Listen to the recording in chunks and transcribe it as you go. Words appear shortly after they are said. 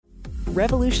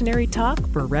Revolutionary talk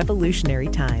for revolutionary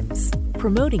times.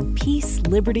 Promoting peace,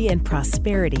 liberty, and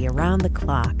prosperity around the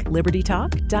clock.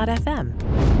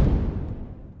 LibertyTalk.fm.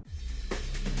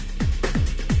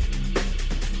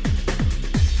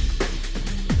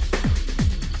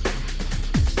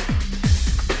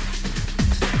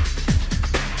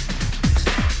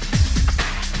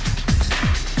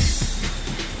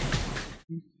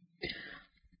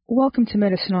 Welcome to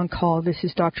Medicine on Call. This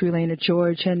is Dr. Elena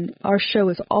George, and our show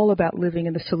is all about living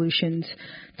in the solutions.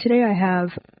 Today I have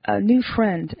a new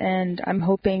friend, and I'm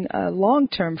hoping a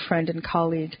long-term friend and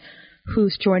colleague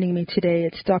who's joining me today.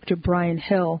 It's Dr. Brian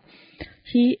Hill.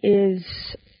 He is,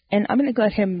 and I'm going to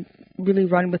let him really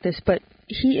run with this, but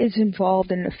he is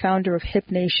involved in the founder of Hip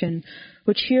Nation,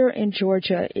 which here in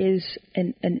Georgia is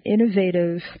an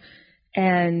innovative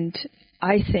and,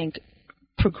 I think,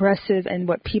 progressive and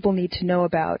what people need to know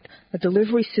about a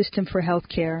delivery system for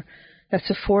healthcare that's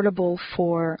affordable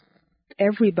for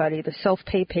everybody, the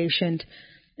self-pay patient.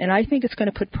 And I think it's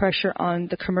going to put pressure on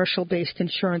the commercial-based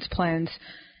insurance plans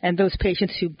and those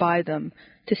patients who buy them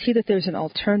to see that there's an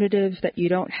alternative, that you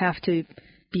don't have to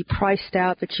be priced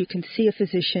out, that you can see a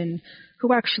physician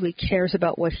who actually cares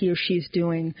about what he or she is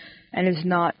doing and is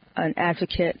not an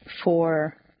advocate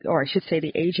for, or I should say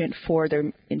the agent for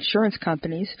their insurance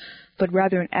companies, but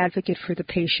rather an advocate for the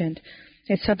patient.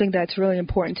 It's something that's really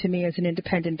important to me as an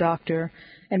independent doctor.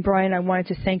 And Brian, I wanted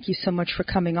to thank you so much for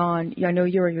coming on. I know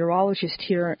you're a urologist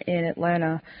here in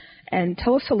Atlanta. And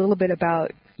tell us a little bit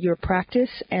about your practice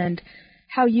and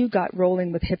how you got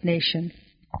rolling with Hip Nation.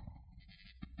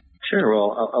 Sure.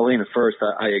 Well, Elena, first,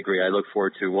 I agree. I look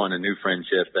forward to, one, a new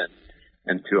friendship,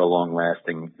 and two, a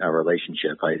long-lasting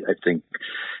relationship. I think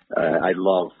I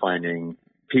love finding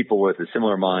people with a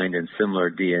similar mind and similar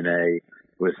DNA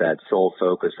with that sole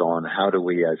focus on how do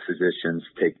we as physicians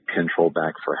take control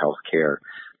back for healthcare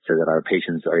so that our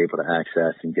patients are able to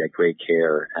access and get great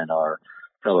care and our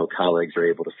fellow colleagues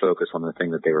are able to focus on the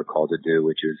thing that they were called to do,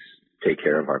 which is take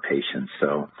care of our patients.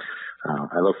 So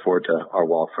I look forward to our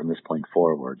walk from this point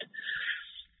forward.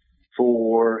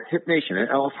 For Hip Nation,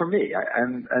 for me,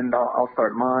 I'll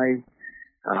start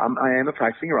I am a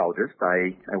practicing urologist.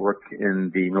 I work in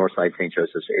the Northside St.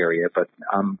 Joseph's area, but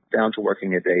I'm down to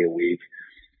working a day a week.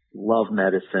 Love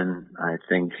medicine. I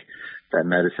think that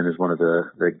medicine is one of the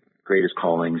greatest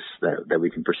callings that we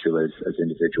can pursue as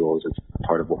individuals. It's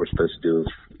part of what we're supposed to do,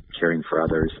 caring for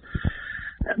others.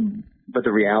 But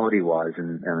the reality was,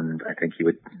 and I think you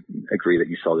would agree that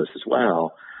you saw this as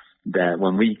well, that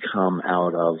when we come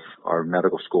out of our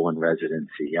medical school and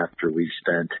residency, after we've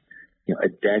spent a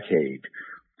decade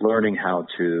learning how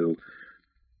to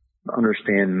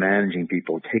understand managing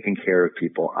people, taking care of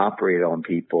people, operate on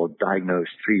people, diagnose,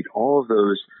 treat, all of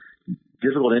those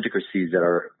difficult intricacies that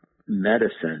are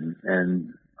medicine,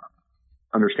 and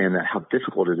understand that how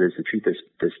difficult it is to treat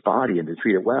this body and to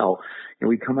treat it well.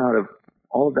 We come out of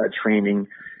all of that training,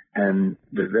 and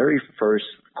the very first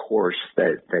course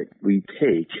that we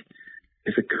take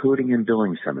is a coding and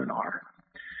billing seminar.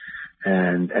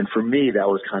 And for me, that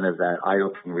was kind of that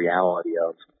eye-opening reality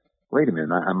of, wait a minute,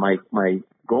 my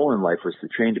goal in life was to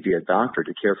train to be a doctor,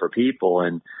 to care for people,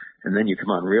 and then you come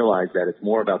out and realize that it's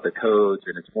more about the codes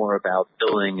and it's more about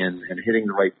billing and hitting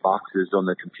the right boxes on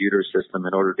the computer system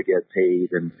in order to get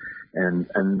paid, and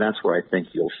that's where I think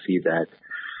you'll see that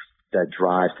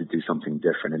drive to do something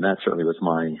different, and that certainly was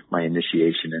my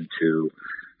initiation into,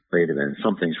 wait a minute,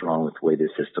 something's wrong with the way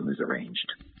this system is arranged.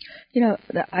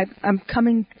 I'm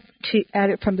coming at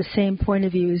it from the same point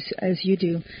of view as you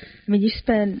do. I mean,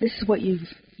 this is what you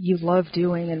love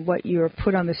doing and what you're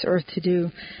put on this earth to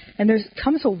do. And there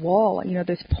comes a wall,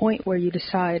 this point where you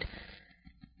decide,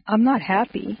 I'm not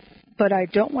happy, but I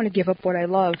don't want to give up what I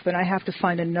love, but I have to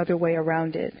find another way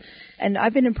around it. And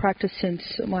I've been in practice since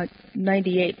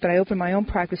 98, but I opened my own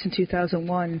practice in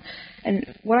 2001.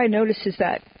 And what I noticed is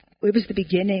that it was the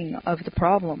beginning of the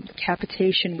problem.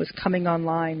 Capitation was coming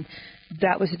online.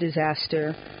 That was a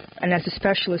disaster. And as a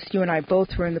specialist, you and I both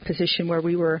were in the position where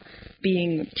we were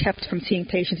being kept from seeing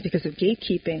patients because of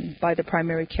gatekeeping by the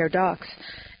primary care docs.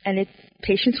 And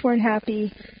patients weren't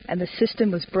happy, and the system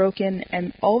was broken.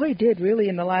 And all they did really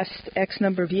in the last X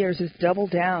number of years is double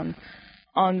down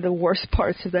on the worst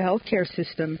parts of the healthcare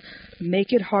system,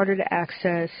 make it harder to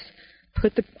access,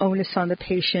 put the onus on the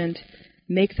patient,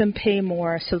 make them pay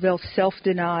more so they'll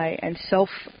self-deny and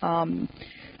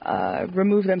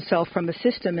remove themselves from the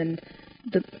system. And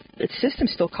the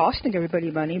system's still costing everybody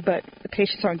money, but the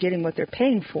patients aren't getting what they're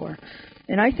paying for.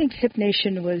 And I think Hip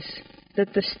Nation was, the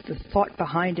thought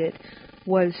behind it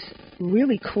was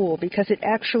really cool because it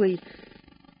actually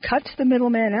cuts the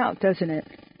middleman out, doesn't it?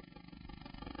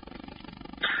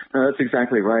 No, that's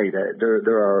exactly right.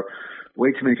 There are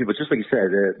way too many people. Just like you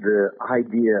said, the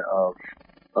idea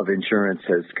of insurance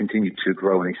has continued to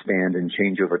grow and expand and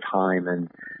change over time,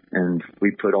 and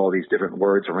we put all these different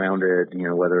words around it.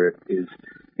 Whether it is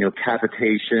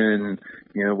capitation,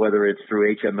 whether it's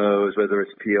through HMOs, whether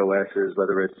it's POSs,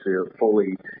 whether it's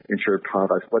fully insured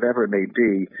products, whatever it may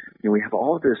be. We have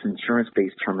all of this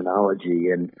insurance-based terminology,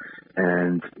 and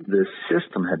the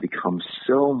system had become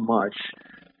so much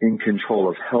in control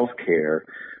of healthcare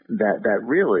that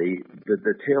really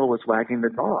the tail was wagging the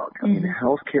dog. I mean,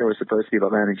 healthcare was supposed to be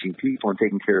about managing people and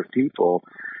taking care of people,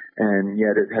 and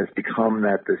yet it has become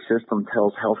that the system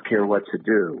tells healthcare what to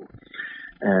do.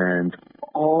 And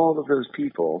all of those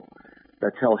people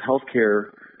that tell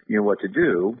healthcare, what to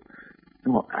do,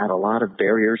 add a lot of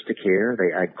barriers to care.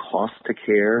 They add costs to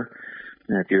care.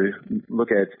 And if you look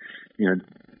at,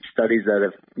 studies that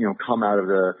have, come out of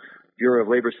the Bureau of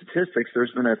Labor Statistics,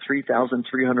 there's been a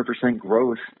 3,300%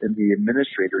 growth in the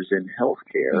administrators in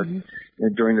healthcare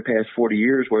during the past 40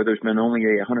 years, where there's been only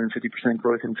a 150%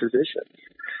 growth in physicians.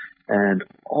 And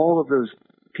all of those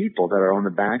people that are on the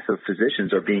backs of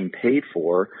physicians are being paid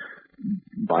for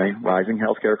by rising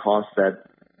healthcare costs that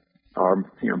our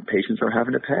patients are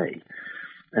having to pay.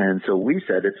 And so we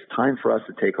said it's time for us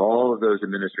to take all of those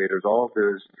administrators, all of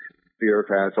those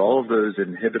bureaucrats, all of those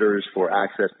inhibitors for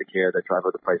access to care that drive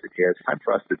up the price of care. It's time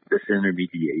for us to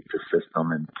disintermediate the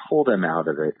system and pull them out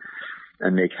of it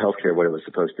and make healthcare what it was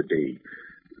supposed to be.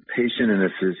 The patient and the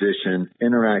physician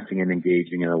interacting and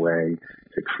engaging in a way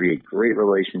to create great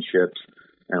relationships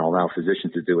and allow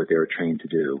physicians to do what they were trained to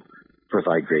do,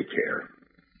 provide great care.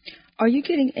 Are you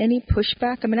getting any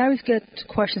pushback? I mean, I always get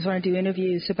questions when I do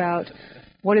interviews about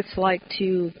what it's like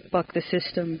to buck the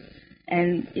system,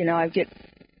 and I get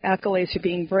accolades for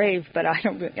being brave, but I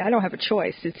don't have a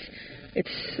choice.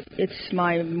 It's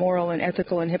my moral and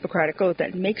ethical and Hippocratic oath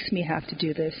that makes me have to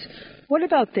do this. What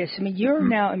about this? I mean, you're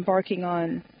now embarking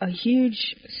on a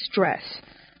huge stress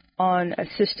on a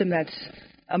system that's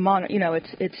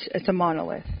it's a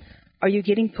monolith. Are you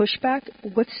getting pushback?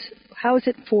 How is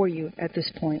it for you at this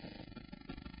point?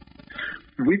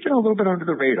 We've been a little bit under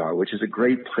the radar, which is a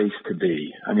great place to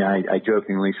be. I mean, I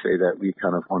jokingly say that we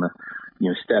kind of want to,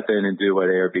 step in and do what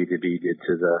Airbnb did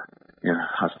to the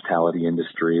hospitality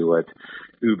industry, what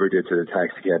Uber did to the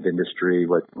taxi cab industry,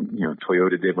 what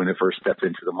Toyota did when it first stepped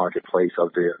into the marketplace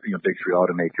of the big three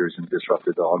automakers and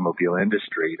disrupted the automobile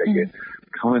industry. They get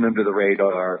coming under the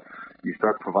radar. You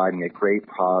start providing a great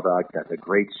product that's a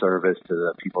great service to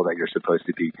the people that you're supposed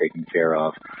to be taking care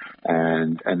of,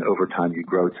 and over time you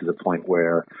grow to the point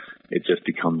where it just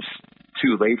becomes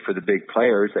too late for the big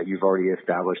players, that you've already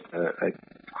established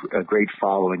a great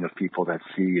following of people that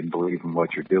see and believe in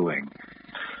what you're doing.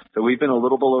 So we've been a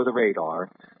little below the radar.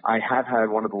 I have had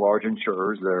one of the large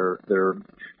insurers,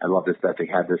 I love this, that they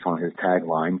had this on his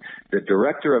tagline, the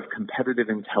Director of Competitive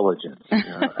Intelligence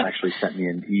actually sent me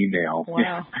an email.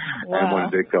 Wow. And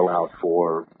wanted to go out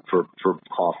for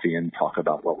coffee and talk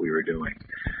about what we were doing.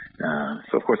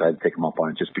 So of course I had to take him up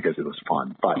on it just because it was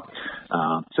fun. But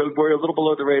so we're a little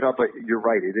below the radar, but you're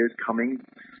right, it is coming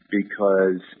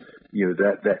because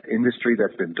that industry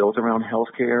that's been built around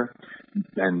healthcare,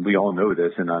 and we all know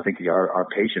this, and I think our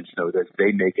patients know this,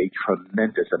 they make a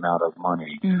tremendous amount of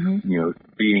money,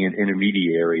 being an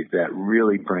intermediary that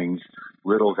really brings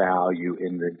little value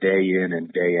in the day in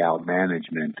and day out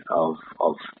management of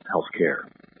healthcare.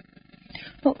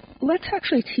 Well, let's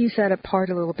actually tease that apart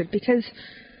a little bit, because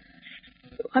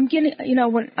I'm getting,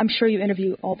 when I'm sure you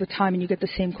interview all the time and you get the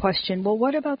same question. Well,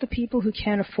 what about the people who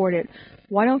can't afford it?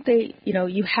 Why don't they,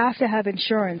 you have to have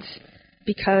insurance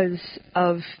because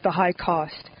of the high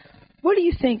cost. What do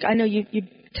you think? I know you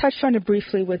touched on it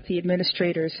briefly with the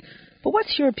administrators, but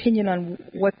what's your opinion on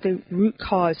what the root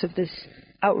cause of this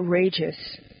outrageous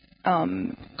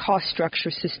cost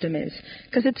structure system is?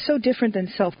 Because it's so different than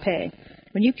self-pay.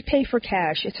 When you pay for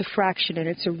cash, it's a fraction and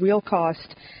it's a real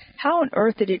cost. How on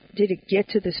earth did it get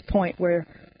to this point where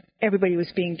everybody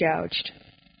was being gouged?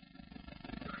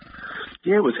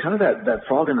 Yeah, it was kind of that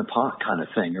frog in the pot kind of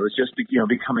thing. It was just,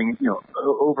 becoming,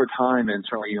 over time, and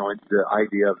certainly, the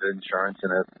idea of insurance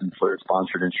and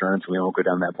employer-sponsored insurance. We won't go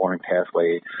down that boring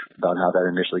pathway about how that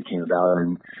initially came about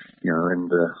in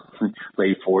the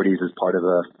late 40s as part of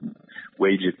the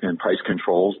wage and price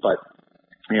controls. But,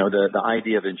 the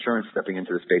idea of insurance stepping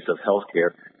into the space of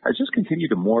healthcare has just continued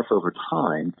to morph over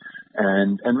time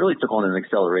and really took on an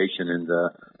acceleration in the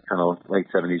kind of late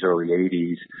 70s, early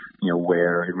 80s,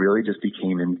 where it really just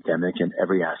became endemic in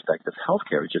every aspect of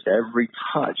healthcare. Just every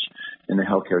touch in the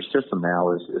healthcare system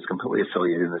now is completely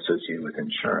affiliated and associated with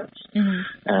insurance.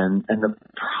 And the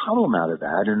problem out of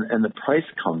that, and the price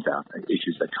comes out,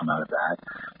 issues that come out of that,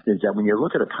 is that when you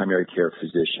look at a primary care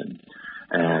physician,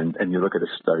 and you look at a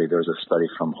study, there's a study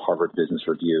from Harvard Business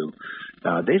Review,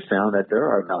 they found that there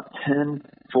are about 10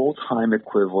 full-time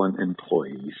equivalent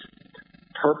employees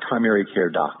per primary care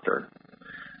doctor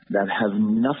that have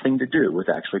nothing to do with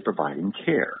actually providing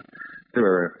care. There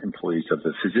are employees of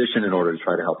the physician in order to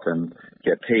try to help them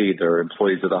get paid. There are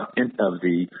employees of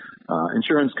the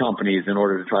insurance companies in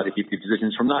order to try to keep the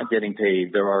physicians from not getting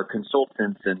paid. There are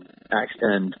consultants and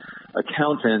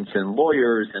accountants and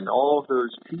lawyers and all of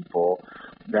those people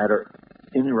that are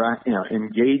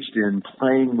engaged in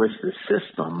playing with the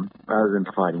system rather than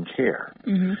providing care.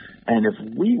 And if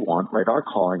we want, our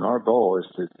calling, our goal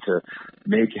is to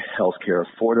make healthcare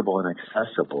affordable and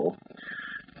accessible,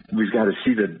 we've got to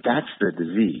see that that's the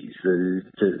disease.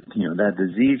 That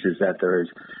disease is that there is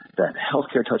that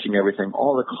healthcare touching everything,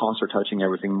 all the costs are touching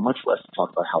everything, much less to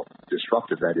talk about how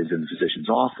disruptive that is in the physician's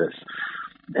office.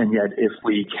 And yet, if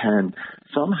we can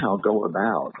somehow go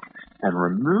about and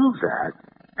remove that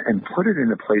and put it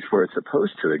in a place where it's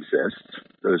supposed to exist,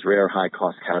 those rare,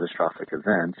 high-cost, catastrophic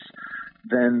events,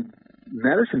 then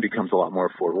medicine becomes a lot more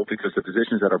affordable because the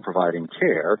physicians that are providing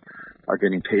care are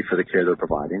getting paid for the care they're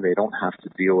providing. They don't have to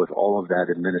deal with all of that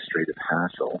administrative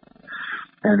hassle.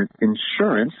 And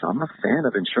insurance, I'm a fan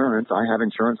of insurance. I have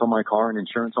insurance on my car and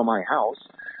insurance on my house.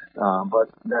 But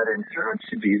that insurance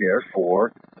should be there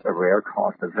for a rare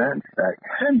cost event that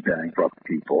can bankrupt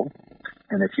people.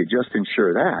 And if you just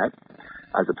insure that,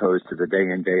 as opposed to the day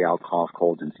in, day out cough,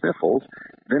 colds, and sniffles,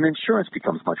 then insurance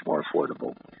becomes much more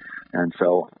affordable. And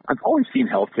so I've always seen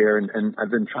healthcare, and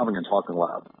I've been traveling and talking a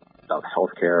lot about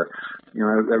healthcare.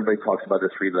 Everybody talks about the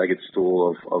three-legged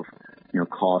stool of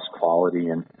cost, quality,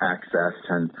 and access.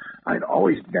 And I'd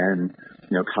always been,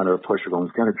 kind of a pusher going,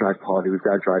 we've got to drive quality,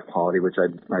 which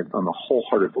I'm a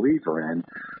wholehearted believer in.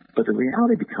 But the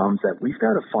reality becomes that we've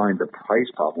got to find the price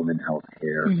problem in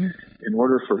healthcare in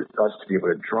order for us to be able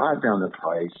to drive down the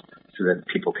price so that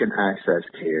people can access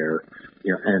care,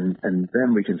 and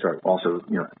then we can start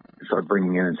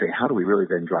bringing in and say, how do we really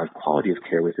then drive quality of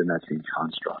care within that same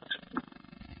construct?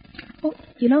 Well,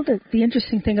 the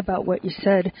interesting thing about what you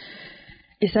said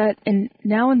is that in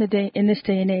this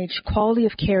day and age, quality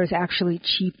of care is actually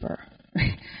cheaper.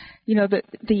 And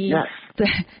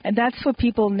that's what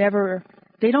people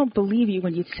they don't believe you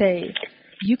when you say,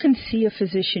 you can see a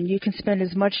physician, you can spend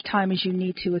as much time as you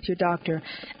need to with your doctor,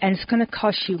 and it's going to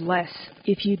cost you less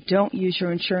if you don't use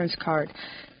your insurance card.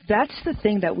 That's the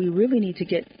thing that we really need to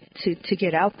get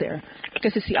out there,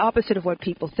 because it's the opposite of what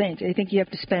people think. They think you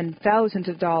have to spend thousands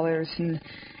of dollars, and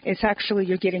it's actually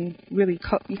you're getting really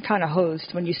kind of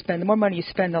hosed when you spend. The more money you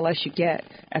spend, the less you get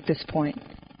at this point.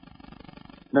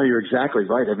 No, you're exactly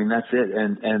right. I mean, that's it.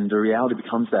 And the reality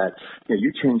becomes that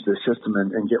you change the system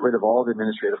and get rid of all the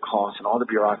administrative costs and all the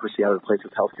bureaucracy out of the place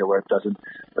of healthcare where it doesn't.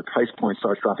 The price point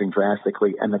starts dropping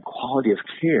drastically, and the quality of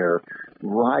care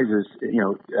rises,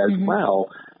 as well,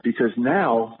 because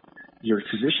now your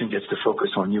physician gets to focus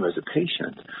on you as a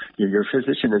patient. Your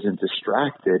physician isn't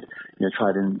distracted,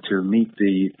 trying to meet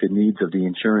the needs of the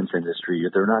insurance industry.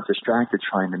 They're not distracted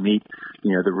trying to meet,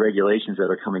 the regulations that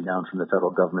are coming down from the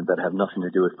federal government that have nothing to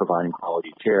do with providing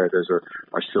quality care. Those are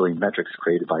silly metrics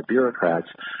created by bureaucrats.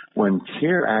 When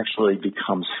care actually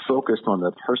becomes focused on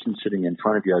the person sitting in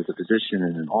front of you as a physician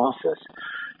in an office,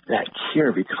 that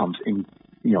care becomes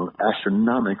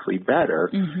astronomically better.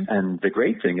 And the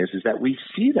great thing is that we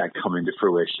see that come into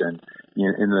fruition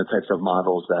in the types of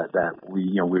models that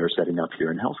we are setting up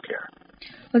here in healthcare.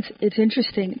 It's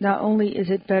interesting. Not only is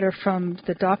it better from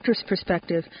the doctor's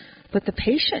perspective, but the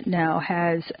patient now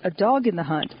has a dog in the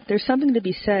hunt. There's something to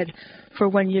be said for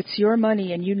when it's your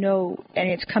money and and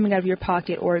it's coming out of your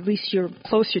pocket, or at least you're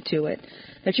closer to it,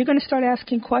 that you're going to start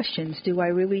asking questions. Do I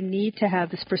really need to have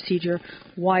this procedure?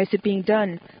 Why is it being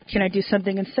done? Can I do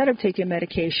something instead of taking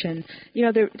medication?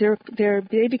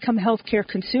 They become healthcare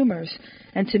consumers.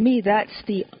 And to me, that's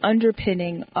the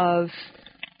underpinning of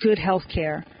good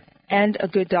healthcare and a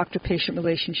good doctor-patient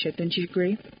relationship. Don't you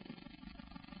agree?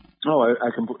 Oh, I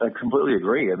completely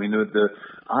agree. I mean, the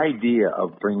idea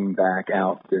of bringing back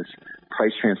out this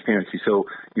price transparency. So,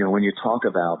 when you talk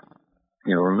about,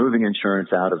 removing insurance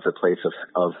out of the place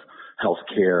of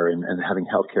healthcare and having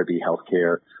healthcare be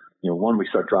healthcare, one, we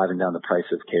start driving down the price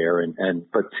of care,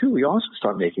 but two, we also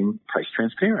start making price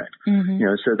transparent,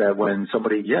 so that when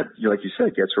somebody, like you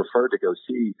said, gets referred to go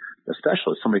see a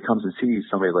specialist, somebody comes and sees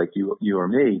somebody like you or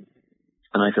me,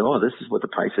 and I said, oh, this is what the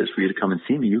price is for you to come and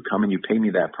see me. You come and you pay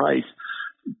me that price.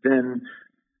 Then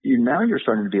now you're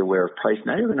starting to be aware of price.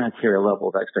 Now you're going to carry a level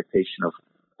of expectation of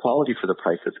quality for the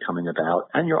price that's coming about.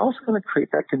 And you're also going to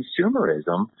create that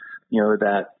consumerism,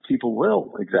 that people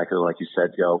will, exactly like you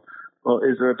said, go, well,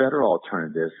 is there a better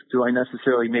alternative? Do I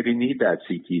necessarily maybe need that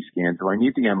CT scan? Do I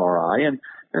need the MRI? And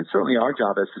certainly our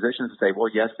job as physicians is to say, well,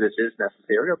 yes, this is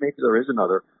necessary, or maybe there is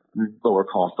another lower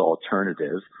cost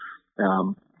alternative.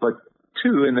 But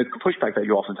two, and the pushback that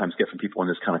you oftentimes get from people in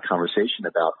this kind of conversation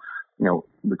about,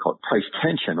 we call it price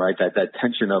tension, right? That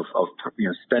tension of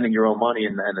spending your own money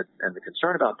and the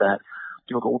concern about that.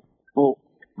 People go, well,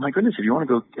 my goodness, if you want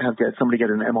to go get somebody get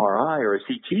an MRI or a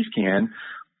CT scan,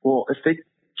 well, if they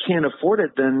can't afford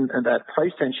it, then that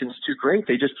price tension is too great.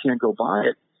 They just can't go buy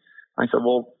it. I said,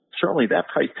 well, certainly that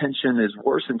price tension is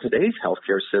worse in today's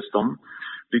healthcare system,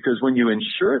 because when you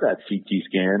insure that CT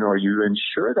scan or you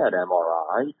insure that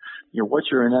MRI, what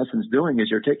you're in essence doing is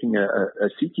you're taking a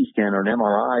CT scan or an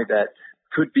MRI that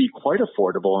could be quite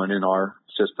affordable. And in our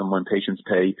system, when patients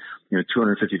pay,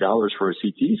 $250 for a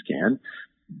CT scan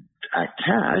at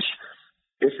cash,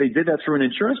 if they did that through an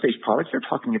insurance-based product, you're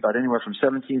talking about anywhere from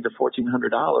 $1,700 to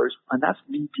 $1,400, and that's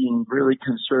me being really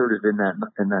conservative in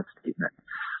that statement.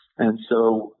 And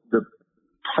so the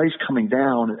price coming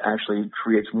down actually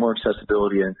creates more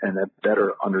accessibility and a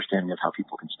better understanding of how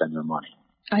people can spend their money.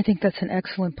 I think that's an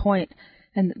excellent point,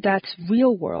 and that's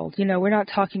real world. We're not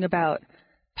talking about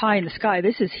pie in the sky.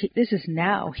 This is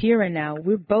now, here and now.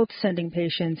 We're both sending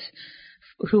patients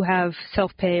who have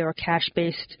self-pay or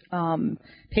cash-based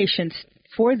patients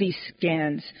for these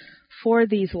scans, for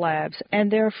these labs, and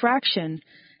they're a fraction.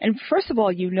 And first of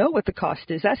all, what the cost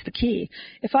is. That's the key.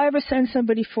 If I ever send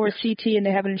somebody for a CT and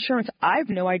they have an insurance, I have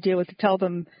no idea what to tell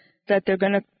them that they're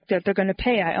going to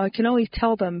pay. I can only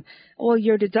tell them, well,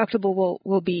 your deductible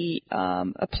will be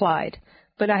applied,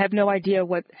 but I have no idea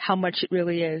how much it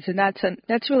really is, and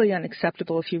that's really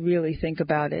unacceptable if you really think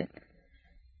about it.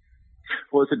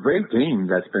 Well, it's a great game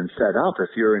that's been set up.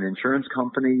 If you're an insurance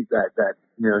company, that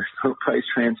there's no price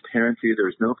transparency,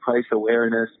 there's no price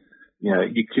awareness.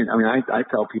 You can. I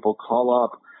tell people, call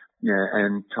up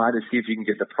and try to see if you can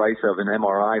get the price of an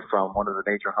MRI from one of the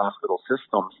major hospital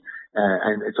systems.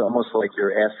 And it's almost like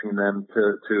you're asking them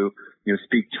to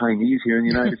speak Chinese here in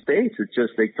the United States. It's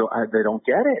just they don't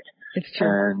get it. It's true.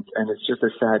 And it's just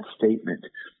a sad statement.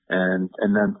 And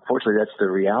then unfortunately that's the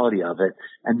reality of it.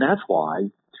 And that's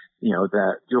why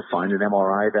that you'll find an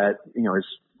MRI that is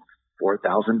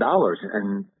 $4,000,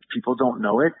 and people don't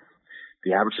know it.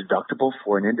 The average deductible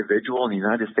for an individual in the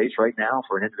United States right now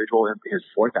for an individual is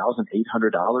 $4,800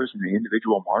 in the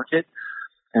individual market.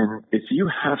 And if you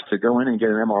have to go in and get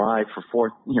an MRI for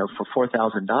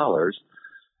 $4,000,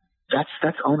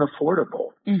 that's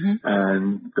unaffordable. Mm-hmm.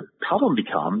 And the problem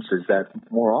becomes is that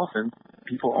more often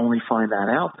people only find that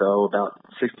out, though, about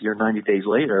 60 or 90 days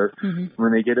later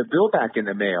when they get a bill back in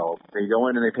the mail. They go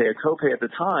in and they pay a copay at the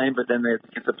time, but then it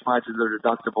gets applied to their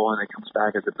deductible and it comes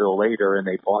back as a bill later, and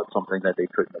they bought something that they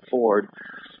couldn't afford.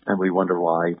 And we wonder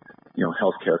why,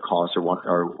 healthcare costs are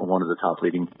one of the top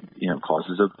leading,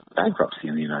 causes of bankruptcy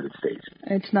in the United States.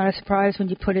 It's not a surprise when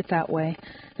you put it that way.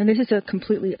 And this is a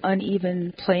completely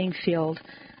uneven playing field.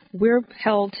 We're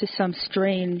held to some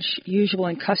strange usual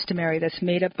and customary that's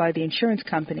made up by the insurance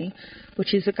company,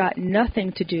 which has got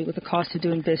nothing to do with the cost of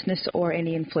doing business or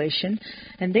any inflation.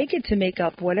 And they get to make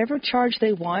up whatever charge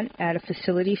they want at a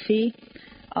facility fee,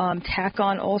 tack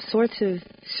on all sorts of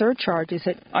surcharges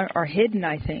that are hidden,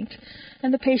 I think.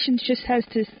 And the patient just has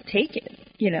to take it,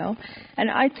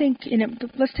 And I think,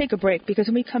 let's take a break, because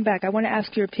when we come back, I want to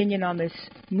ask your opinion on this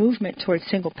movement towards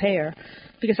single payer,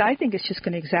 because I think it's just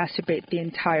going to exacerbate the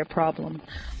entire problem.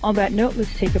 On that note,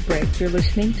 let's take a break. You're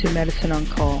listening to Medicine on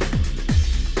Call.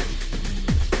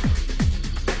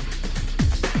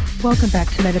 Welcome back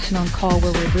to Medicine on Call,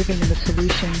 where we're living in the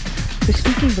solution. We're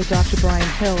speaking with Dr. Brian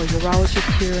Hill, a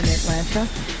urologist here in Atlanta,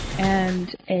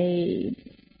 and a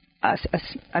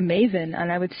maven,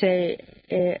 and I would say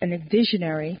a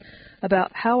visionary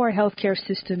about how our healthcare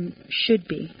system should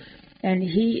be. And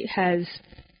he has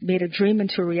made a dream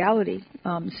into a reality.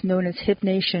 It's known as Hip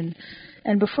Nation.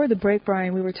 And before the break,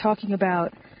 Brian, we were talking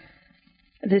about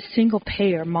this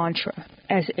single-payer mantra,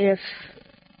 as if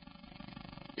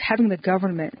having the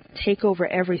government take over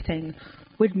everything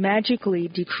would magically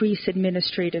decrease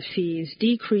administrative fees,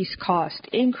 decrease cost,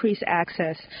 increase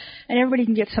access, and everybody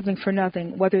can get something for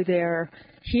nothing, whether they're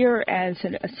here as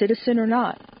a citizen or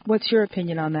not. What's your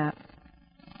opinion on that?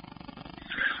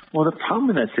 Well, the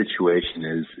problem in that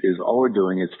situation is all we're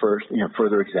doing is first,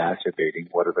 further exacerbating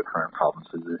what are the current problems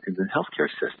in the healthcare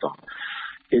system.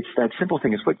 it's that simple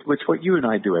thing. It's what you and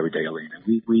I do every day, Alina.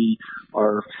 We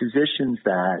are physicians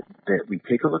that we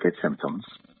take a look at symptoms.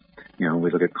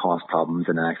 We look at cost problems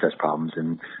and access problems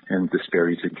and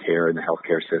disparities in care in the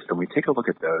healthcare system. We take a look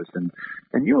at those, and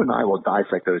you and I will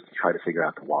dissect those to try to figure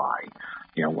out the why.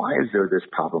 Why is there this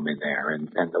problem in there? And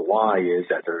the why is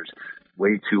that there's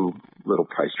way too little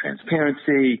price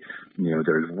transparency.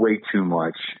 There's way too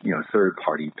much,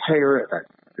 third-party payer. That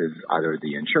is either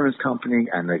the insurance company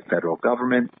and the federal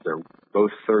government. They're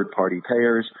both third-party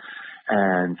payers.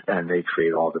 And they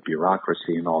create all the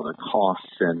bureaucracy and all the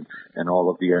costs and all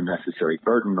of the unnecessary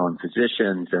burden on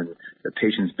physicians and the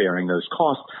patients bearing those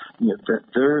costs.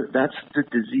 That's the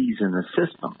disease in the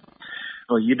system.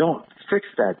 Well, you don't fix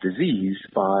that disease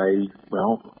by,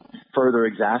 further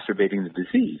exacerbating the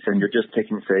disease. And you're just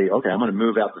say, okay, I'm going to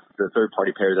move out the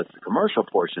third-party payer, that's the commercial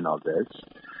portion of this,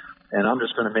 and I'm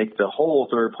just going to make the whole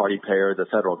third-party payer the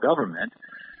federal government.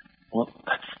 Well,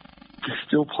 that's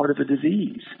still part of the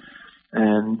disease.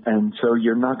 And so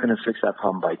you're not going to fix that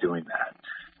problem by doing that.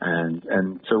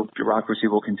 And so bureaucracy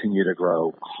will continue to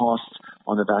grow. Costs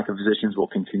on the back of physicians will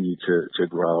continue to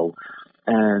grow.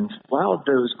 And while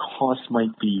those costs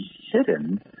might be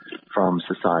hidden from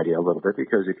society a little bit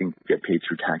because it can get paid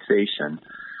through taxation,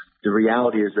 the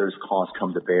reality is those costs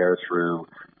come to bear through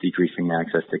decreasing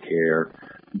access to care,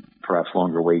 perhaps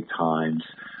longer wait times,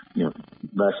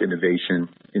 less innovation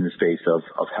in the space of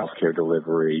healthcare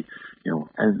delivery,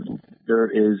 and there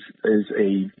is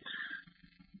a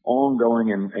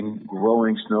ongoing and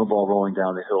growing snowball rolling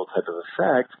down the hill type of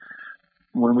effect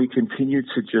when we continue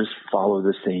to just follow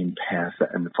the same path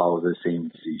and follow the same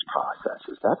disease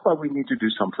processes. That's why we need to do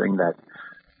something that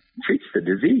treats the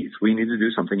disease. We need to do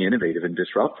something innovative and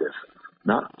disruptive,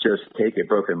 not just take a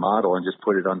broken model and just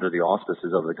put it under the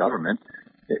auspices of the government.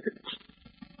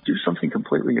 Do something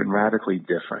completely and radically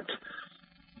different.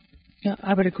 Yeah,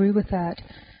 I would agree with that.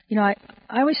 I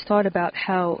always thought about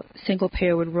how single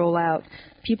payer would roll out.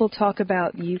 People talk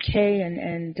about the UK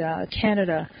and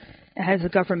Canada as a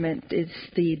government is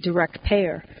the direct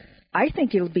payer. I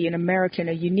think it'll be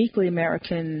a uniquely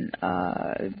American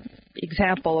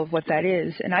example of what that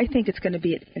is. And I think it's going to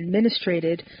be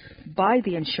administrated by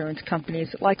the insurance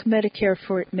companies, like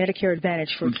Medicare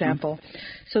Advantage, for example.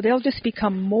 So they'll just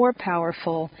become more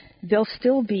powerful. They'll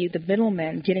still be the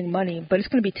middlemen getting money, but it's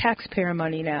going to be taxpayer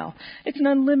money now. It's an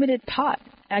unlimited pot.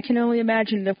 I can only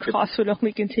imagine the costs would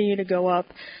only continue to go up,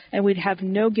 and we'd have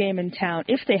no game in town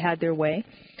if they had their way.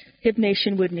 Hip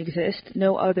Nation wouldn't exist.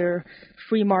 No other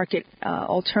free market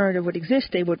alternative would exist.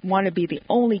 They would want to be the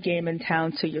only game in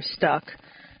town, so you're stuck.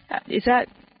 Is that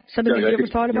something that you ever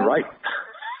thought about? You're right.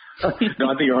 No,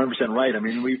 I think you're 100% right. I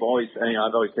mean, I've always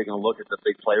taken a look at the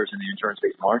big players in the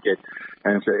insurance-based market,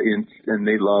 and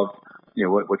they love,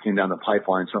 what came down the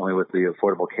pipeline, certainly with the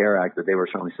Affordable Care Act, that they were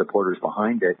certainly supporters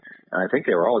behind it. And I think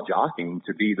they were all jockeying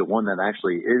to be the one that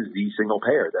actually is the single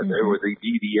payer, that they were the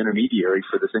intermediary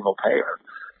for the single payer.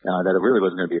 That it really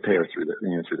wasn't going to be a payer through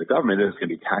the government. It was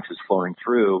going to be taxes flowing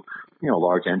through, a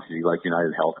large entity like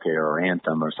United Healthcare or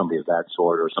Anthem or somebody of that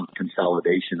sort, or some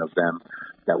consolidation of them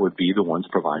that would be the ones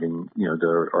providing,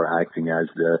 or acting as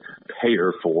the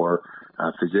payer for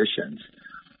physicians.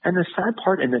 And the sad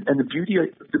part and the beauty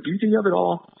of it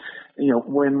all,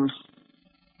 when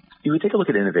you take a look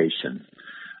at innovation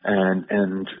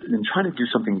and trying to do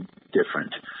something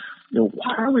different.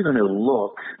 Why are we going to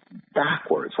look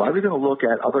backwards? Why are we going to look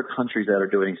at other countries that are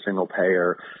doing single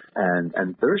payer and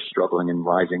they're struggling in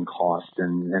rising costs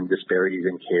and disparities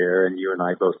in care? And you and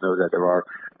I both know that there are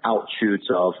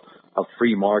outshoots of a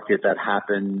free market that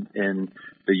happen in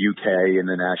the UK in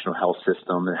the national health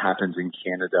system. It happens in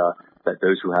Canada, that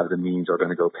those who have the means are going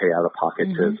to go pay out of pocket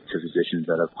to physicians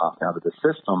that have popped out of the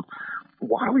system.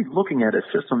 Why are we looking at a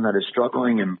system that is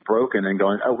struggling and broken and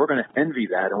going, we're going to envy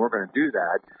that and we're going to do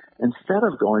that, instead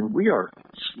of going, we are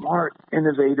smart,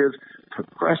 innovative,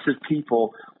 progressive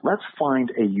people. Let's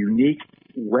find a unique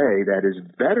way that is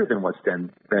better than what's been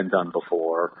done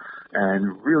before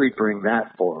and really bring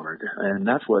that forward. And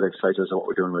that's what excites us. What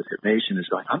we're doing with Hip Nation is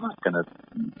going, I'm not going to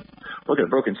look at a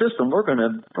broken system. We're going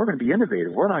to be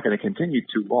innovative. We're not going to continue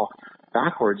to walk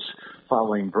backwards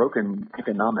following broken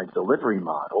economic delivery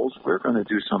models. We're going to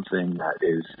do something that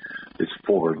is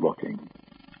forward-looking.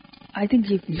 I think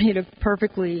you've made a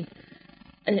perfectly,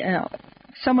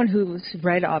 someone who's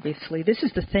read, obviously, this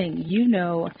is the thing,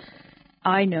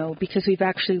 I know, because we've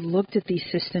actually looked at these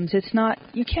systems. It's not,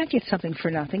 you can't get something for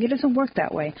nothing. It doesn't work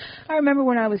that way. I remember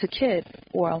when I was a kid,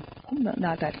 well,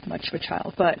 not that much of a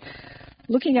child, but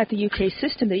looking at the UK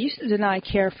system, they used to deny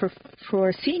care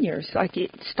for seniors. Like, it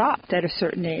stopped at a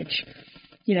certain age.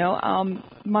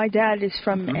 My dad is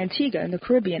from Antigua in the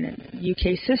Caribbean, and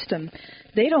UK system.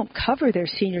 They don't cover their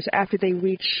seniors after they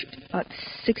reach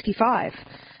 65.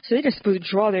 So they just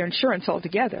withdraw their insurance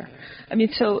altogether.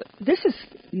 So this is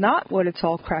not what it's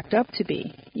all cracked up to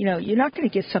be. You're not going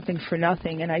to get something for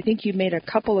nothing. And I think you made a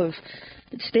couple of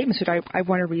statements that I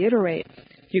want to reiterate.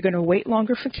 You're going to wait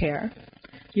longer for care.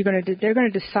 They're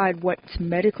going to decide what's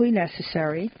medically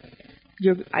necessary.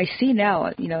 I see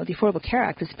now, the Affordable Care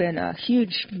Act has been a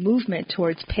huge movement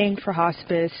towards paying for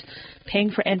hospice, paying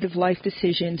for end-of-life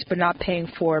decisions, but not paying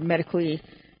for medical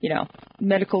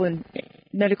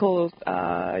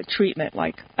treatment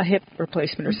like a hip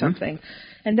replacement or something.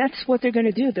 And that's what they're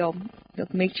going to do. They'll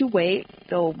make you wait.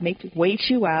 They'll wait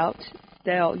you out.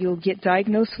 You'll get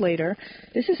diagnosed later.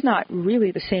 This is not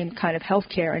really the same kind of health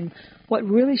care. And what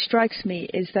really strikes me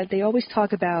is that they always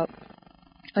talk about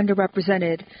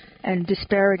underrepresented and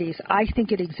disparities. I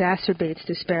think it exacerbates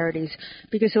disparities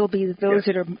because it'll be those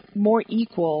that are more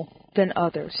equal than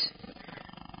others.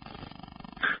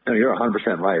 No, you're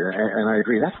 100% right, and I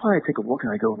agree. That's why I take a look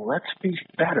and I go, let's be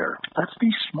better. Let's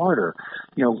be smarter.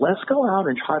 Let's go out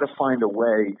and try to find a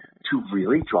way to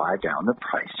really drive down the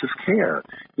price of care.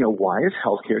 Why is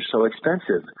healthcare so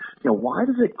expensive? Why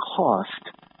does it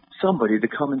cost somebody to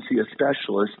come and see a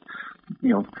specialist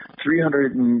 $380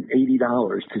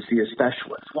 to see a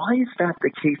specialist? Why is that the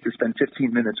case to spend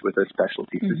 15 minutes with a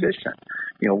specialty physician?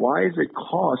 Why does it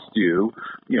cost you,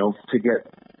 to get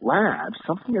labs,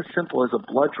 something as simple as a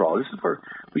blood draw? This is where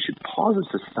we should pause as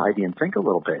a society and think a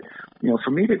little bit.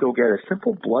 For me to go get a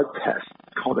simple blood test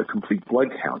called a complete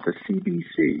blood count, a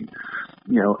CBC,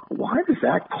 why does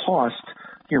that cost,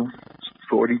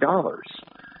 $40?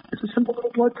 It's a simple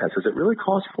little blood test. Does it really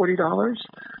cost $40?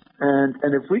 And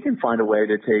if we can find a way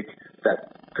to take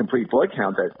that complete blood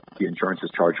count that the insurance is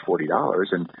charged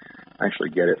 $40 and actually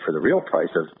get it for the real price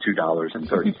of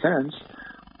 $2.30,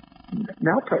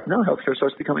 now healthcare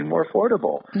starts becoming more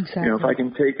affordable. Exactly. If I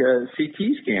can take a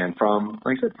CT scan from,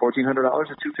 like I said, $1,400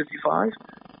 to $255,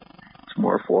 it's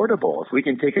more affordable. If we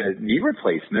can take a knee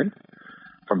replacement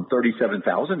from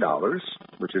 $37,000,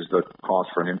 which is the cost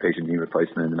for an inpatient knee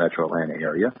replacement in the metro Atlanta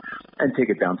area, and take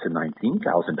it down to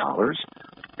 $19,000,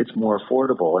 it's more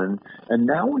affordable. And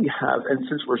now we have, and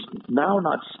since we're now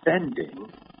not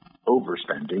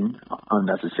overspending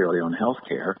unnecessarily on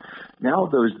healthcare, now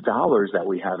those dollars that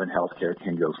we have in healthcare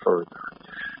can go further.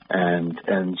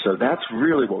 And so that's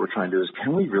really what we're trying to do is,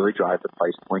 can we really drive the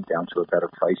price point down to a better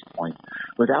price point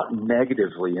without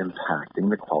negatively impacting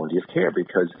the quality of care?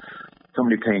 Because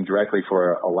somebody paying directly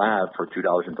for a lab for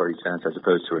 $2.30 as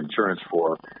opposed to insurance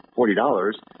for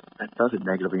 $40, that doesn't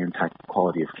negatively impact the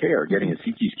quality of care. Getting a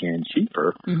CT scan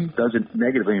cheaper doesn't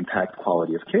negatively impact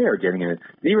quality of care. Getting a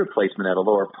knee replacement at a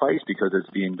lower price because it's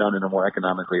being done in a more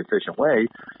economically efficient way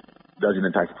doesn't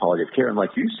impact the quality of care. And like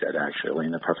you said, actually,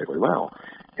 Elena, perfectly well,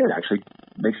 it actually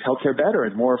makes healthcare better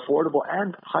and more affordable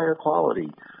and higher quality.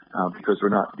 Because we're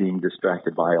not being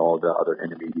distracted by all the other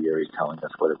intermediaries telling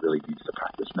us what it really means to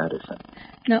practice medicine.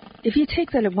 Now, if you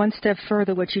take that one step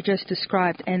further, what you just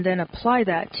described, and then apply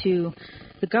that to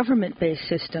the government-based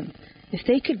system, if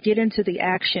they could get into the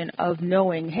action of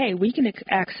knowing, hey, we can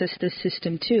access this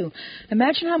system too,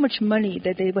 imagine how much money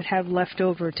that they would have left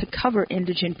over to cover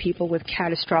indigent people with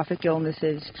catastrophic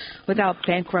illnesses without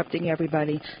bankrupting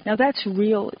everybody. Now, that's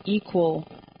real equal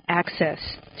access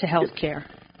to health care.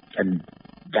 And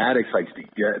that excites me.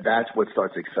 Yeah, that's what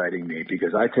starts exciting me,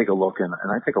 because I take a look and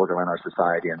I take a look around our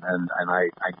society, and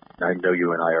I know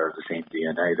you and I are the same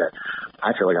DNA, that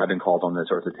I feel like I've been called on this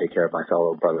earth to take care of my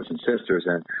fellow brothers and sisters,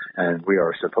 and we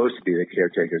are supposed to be the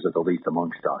caretakers of the least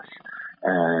amongst us.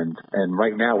 And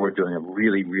right now we're doing a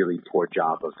really, really poor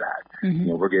job of that.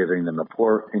 We're giving them a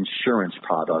poor insurance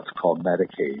product called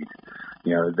Medicaid,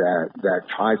 that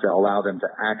tries to allow them to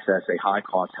access a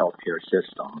high-cost healthcare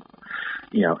system.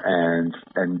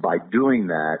 And by doing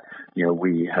that,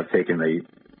 we have taken a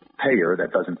payer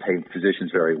that doesn't pay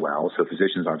physicians very well, so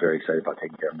physicians aren't very excited about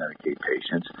taking care of Medicaid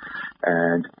patients.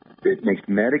 And it makes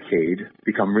Medicaid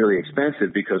become really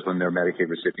expensive, because when their Medicaid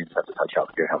recipients have to touch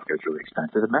healthcare is really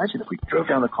expensive. Imagine if we drove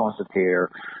down the cost of care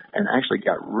and actually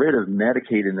got rid of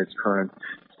Medicaid in its current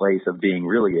place of being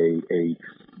really a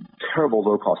terrible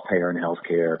low-cost payer in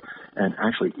healthcare, and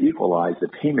actually equalize the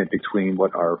payment between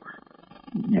what our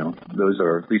those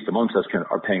are at least amongst us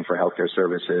are paying for healthcare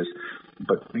services,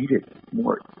 but made it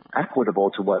more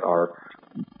equitable to what our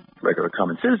regular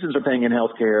common citizens are paying in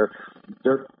healthcare.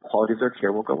 Their quality of their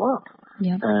care will go up.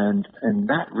 Yeah. And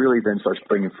that really then starts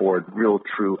bringing forward real,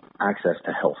 true access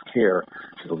to healthcare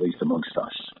to the least amongst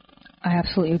us. I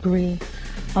absolutely agree.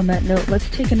 On that note, let's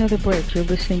take another break. You're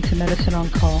listening to Medicine on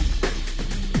Call.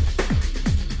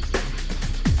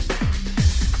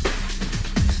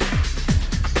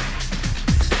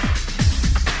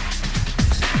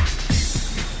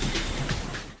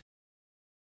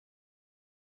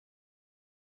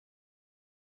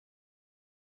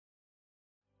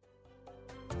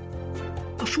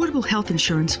 Affordable health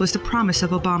insurance was the promise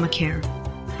of Obamacare.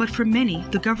 But for many,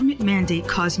 the government mandate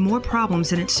caused more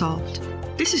problems than it solved.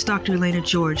 This is Dr. Elena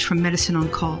George from Medicine on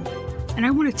Call, and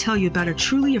I want to tell you about a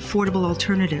truly affordable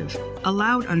alternative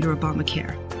allowed under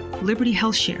Obamacare, Liberty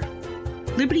HealthShare.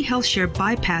 Liberty HealthShare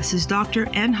bypasses doctor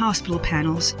and hospital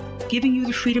panels, giving you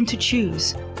the freedom to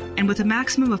choose. And with a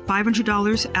maximum of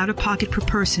 $500 out of pocket per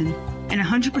person and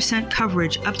 100%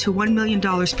 coverage up to $1 million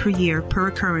per year per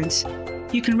occurrence,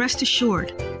 you can rest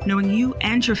assured knowing you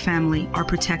and your family are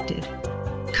protected.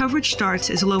 Coverage starts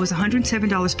as low as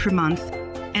 $107 per month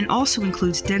and also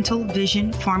includes dental,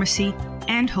 vision, pharmacy,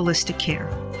 and holistic care.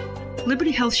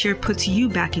 Liberty HealthShare puts you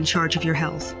back in charge of your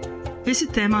health.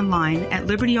 Visit them online at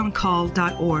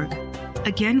libertyoncall.org.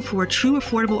 Again, for a true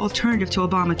affordable alternative to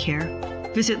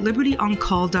Obamacare, visit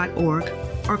libertyoncall.org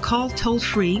or call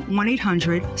toll-free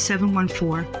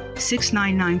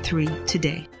 1-800-714-6993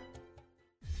 today.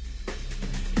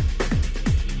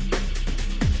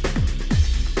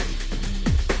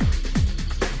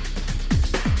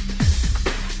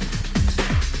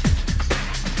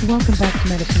 Welcome back to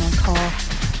Medicine on Call.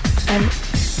 And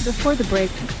before the break,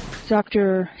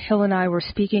 Dr. Hill and I were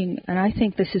speaking, and I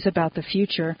think this is about the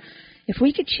future. If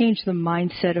we could change the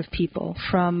mindset of people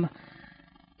from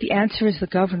the answer is the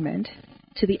government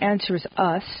to the answer is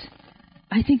us,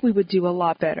 I think we would do a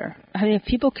lot better. I mean, if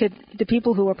people could, the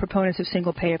people who are proponents of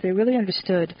single payer, if they really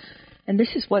understood, and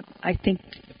this is what I think,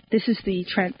 this is the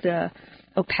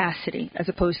opacity as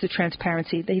opposed to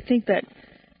transparency. They think that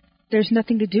there's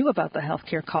nothing to do about the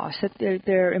healthcare costs, that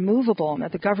they're immovable, and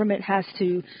that the government has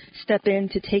to step in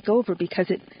to take over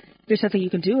because there's nothing you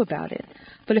can do about it.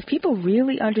 But if people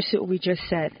really understood what we just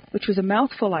said, which was a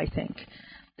mouthful, I think,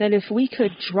 that if we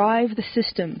could drive the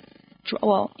system,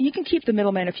 well, you can keep the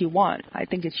middleman if you want. I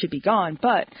think it should be gone.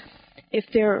 But if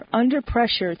they're under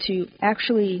pressure to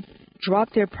actually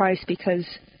drop their price because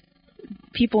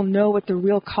people know what the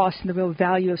real cost and the real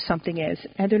value of something is,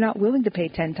 and they're not willing to pay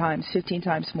 10 times, 15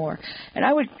 times more. And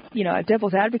I would, a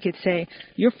devil's advocate say,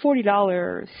 your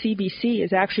 $40 CBC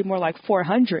is actually more like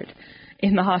 $400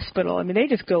 in the hospital. I mean, they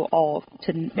just go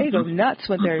they go nuts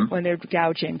when they're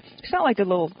gouging. It's not like a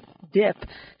little dip.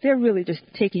 They're really just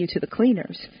taking you to the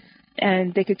cleaners,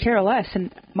 and they could care less.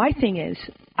 And my thing is,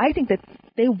 I think that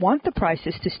they want the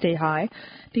prices to stay high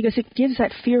because it gives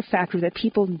that fear factor that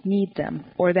people need them,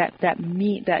 or that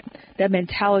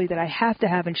mentality that I have to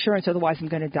have insurance, otherwise I'm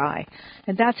going to die.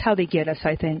 And that's how they get us,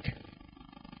 I think.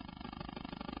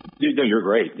 You're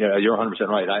great. Yeah, you're 100%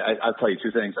 right. I'll tell you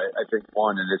two things. I think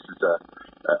one, and this is a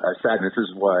sadness, this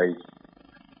is why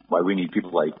we need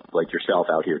people like yourself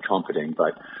out here trumpeting,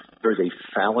 but there's a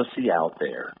fallacy out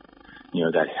there,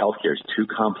 that healthcare is too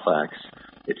complex,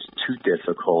 it's too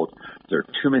difficult, there are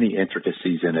too many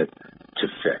intricacies in it to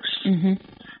fix. Mm-hmm.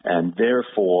 And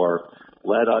therefore,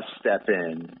 let us step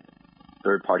in,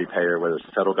 third-party payer, whether it's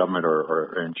the federal government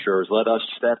or insurers, let us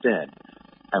step in,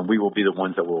 and we will be the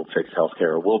ones that will fix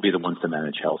healthcare, or we'll be the ones to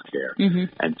manage healthcare. Mm-hmm.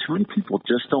 And too many people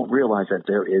just don't realize that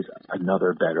there is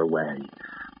another better way.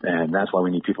 And that's why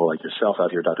we need people like yourself out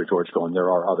here, Dr. George, going,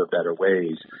 there are other better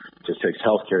ways to fix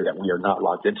healthcare, that we are not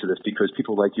locked into this, because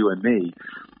people like you and me,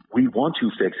 we want to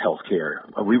fix healthcare.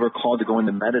 We were called to go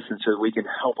into medicine so that we can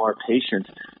help our patients.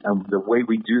 And the way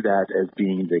we do that is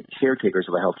being the caretakers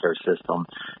of a healthcare system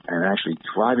and actually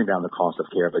driving down the cost of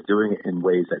care, but doing it in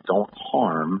ways that don't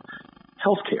harm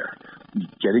healthcare,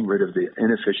 getting rid of the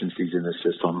inefficiencies in the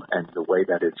system and the way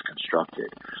that it's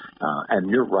constructed.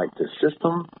 And you're right, the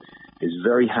system is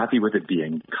very happy with it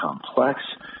being complex,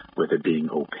 with it being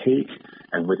opaque,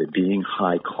 and with it being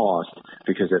high cost,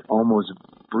 because it almost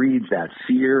breeds that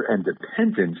fear and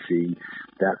dependency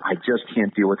that I just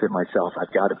can't deal with it myself.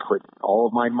 I've got to put all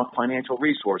of my financial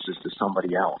resources to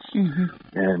somebody else. Mm-hmm.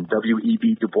 And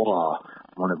W.E.B. Du Bois,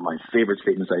 one of my favorite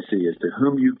statements I see is, to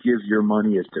whom you give your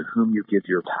money is to whom you give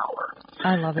your power.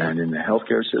 I love it. And in the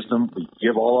healthcare system, we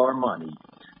give all our money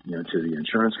to the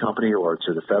insurance company or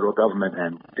to the federal government,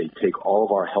 and they take all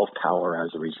of our health power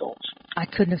as a result. I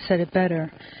couldn't have said it better.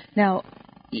 Now,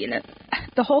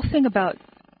 the whole thing about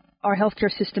our healthcare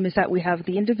system is that we have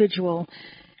the individual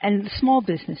and the small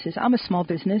businesses. I'm a small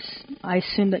business. I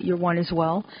assume that you're one as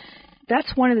well.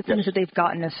 That's one of the things that they've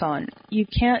gotten us on. You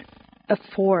can't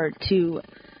afford to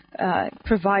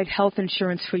provide health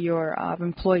insurance for your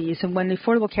employees. And when the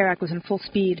Affordable Care Act was in full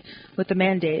speed with the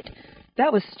mandate,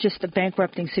 that was just a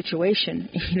bankrupting situation.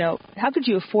 How could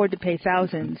you afford to pay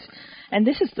thousands? And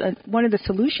this is one of the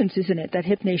solutions, isn't it, that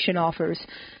Hip Nation offers?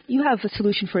 You have a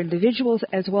solution for individuals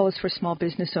as well as for small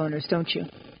business owners, don't you?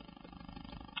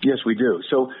 Yes, we do.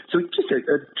 So just a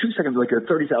 2 seconds, like a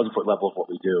 30,000-foot level of what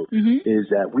we do is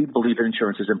that we believe that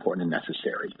insurance is important and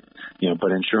necessary,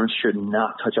 but insurance should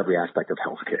not touch every aspect of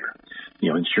healthcare.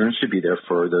 Insurance should be there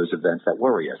for those events that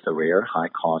worry us, the rare,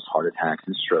 high-cost heart attacks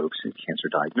and strokes and cancer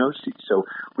diagnoses. So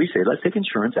we say, let's take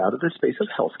insurance out of the space of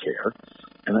healthcare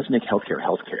and let's make healthcare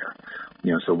healthcare.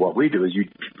 So what we do is you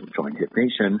join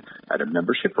HipNation at a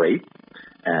membership rate,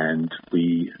 and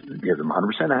we give them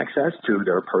 100% access to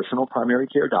their personal primary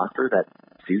care doctor that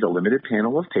sees a limited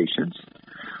panel of patients,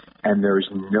 and there's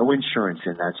no insurance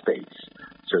in that space.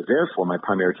 So therefore, my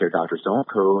primary care doctors don't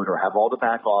code or have all the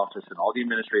back office and all the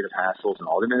administrative hassles and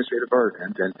all the administrative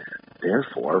burdens, and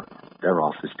therefore, their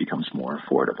office becomes more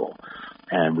affordable.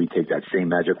 And we take that same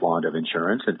magic wand of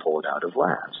insurance and pull it out of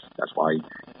labs. That's why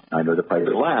I know the price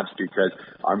of the labs, because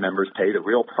our members pay the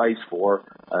real price for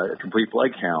a complete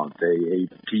blood count, a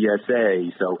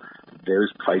PSA. So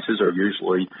those prices are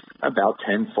usually about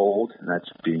tenfold, and that's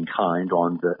being kind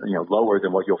on the, lower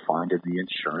than what you'll find in the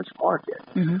insurance market.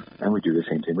 And we do the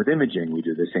same thing with imaging. We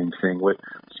do the same thing with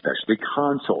specialty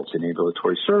consults and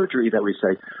ambulatory surgery, that we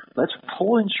say, let's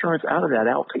pull insurance out of that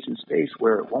outpatient space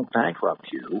where it won't bankrupt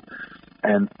you,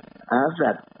 and have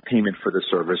that payment for the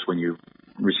service when you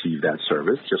receive that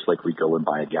service, just like we go and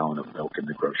buy a gallon of milk in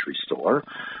the grocery store.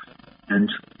 And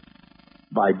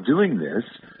by doing this,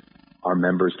 our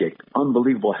members get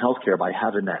unbelievable health care by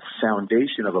having that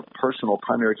foundation of a personal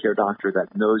primary care doctor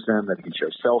that knows them, that can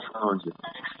share cell phones and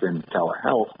text and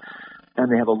telehealth.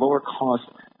 And they have a lower cost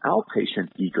outpatient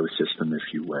ecosystem,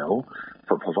 if you will,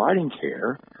 for providing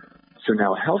care. So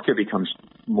now healthcare becomes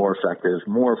more effective,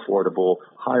 more affordable,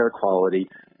 higher quality.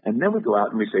 And then we go out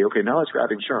and we say, okay, now let's grab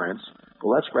insurance.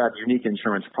 Well, let's grab unique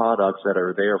insurance products that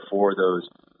are there for those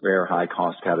rare,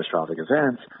 high-cost catastrophic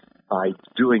events. By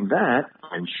doing that,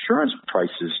 insurance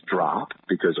prices drop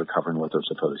because they're covering what they're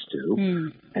supposed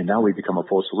to. And now we become a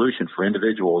full solution for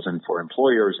individuals and for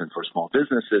employers and for small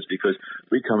businesses, because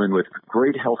we come in with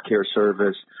great healthcare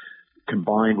service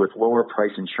combined with lower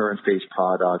price insurance-based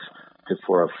products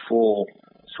for a full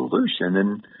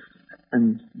solution.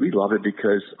 And we love it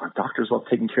because our doctors love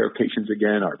taking care of patients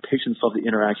again. Our patients love the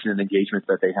interaction and engagement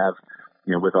that they have,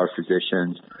 with our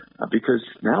physicians, because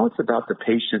now it's about the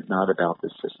patient, not about the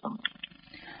system.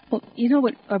 Well,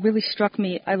 what really struck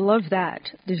me, I love that.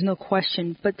 There's no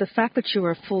question. But the fact that you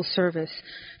are full service,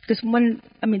 because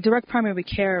direct primary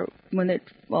care,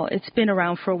 it's been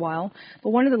around for a while, but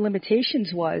one of the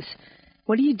limitations was,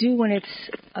 what do you do when it's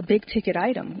a big ticket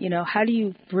item? How do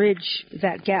you bridge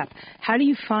that gap? How do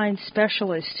you find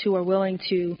specialists who are willing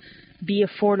to be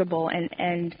affordable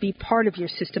and be part of your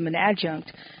system, an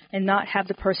adjunct, and not have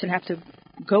the person have to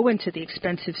go into the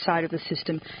expensive side of the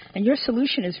system? And your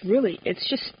solution is it's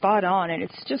just spot on, and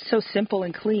it's just so simple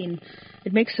and clean.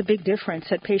 It makes a big difference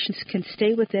that patients can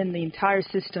stay within the entire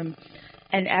system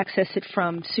and access it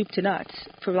from soup to nuts,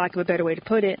 for lack of a better way to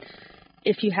put it.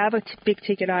 If you have a big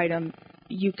ticket item,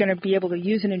 you're going to be able to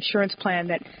use an insurance plan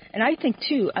that, and I think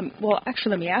too,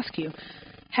 let me ask you,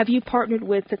 have you partnered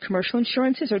with the commercial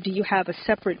insurances, or do you have a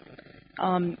separate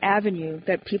avenue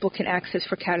that people can access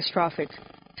for catastrophic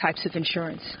types of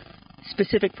insurance,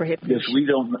 specific for HipNation? Yes, we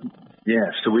don't.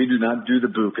 Yeah, so we do not do the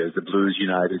BUCAs, the Blues,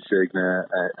 United, Cigna,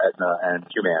 Aetna, and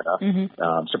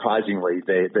Humana. Surprisingly,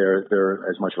 they're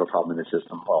as much of a problem in the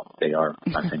system. Well, they are,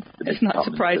 I think. It's not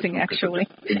surprising, actually.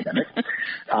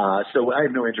 So I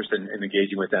have no interest in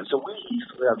engaging with them. So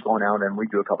we have gone out and we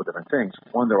do a couple of different things.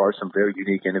 One, there are some very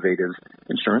unique, innovative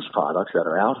insurance products that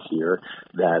are out here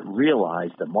that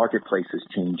realize the marketplace is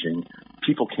changing.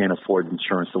 People can't afford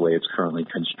insurance the way it's currently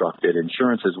constructed.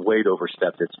 Insurance has way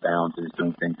overstepped its bounds and is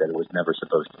doing things that it was never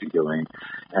supposed to be doing.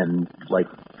 And like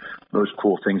most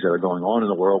cool things that are going on in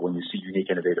the world, when you see unique,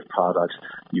 innovative products,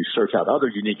 you search out other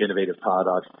unique, innovative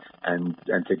products, and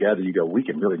together you go, we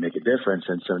can really make a difference.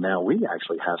 And so now we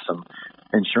actually have some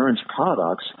insurance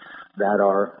products that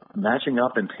are matching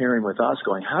up and pairing with us,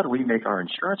 going, how do we make our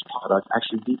insurance products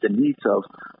actually meet the needs of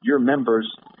your members,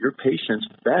 your patients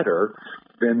better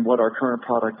than what our current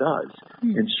product does?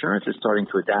 Insurance is starting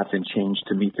to adapt and change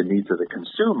to meet the needs of the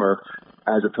consumer,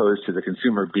 as opposed to the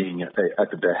consumer being at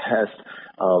the behest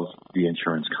of the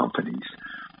insurance companies.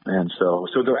 And so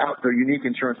they're unique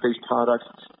insurance-based products,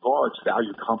 large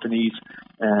value companies,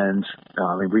 and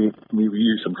we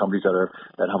use some companies that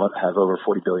have over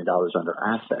 $40 billion under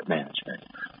asset management.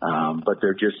 But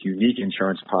they're just unique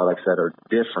insurance products that are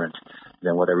different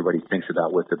than what everybody thinks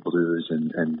about with the Blues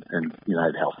and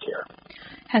United Healthcare.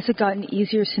 Has it gotten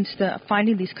easier since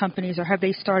finding these companies, or have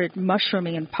they started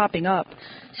mushrooming and popping up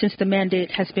since the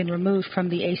mandate has been removed from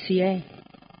the ACA?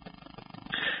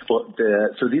 Well,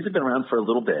 so these have been around for a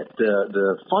little bit.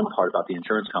 The fun part about the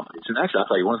insurance companies, and actually I'll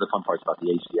tell you one of the fun parts about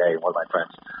the ACA, one of my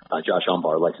friends, Josh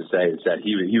Umbar, likes to say, is that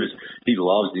he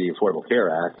loves the Affordable Care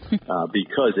Act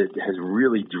because it has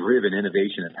really driven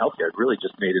innovation in healthcare. It really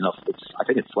just made enough. I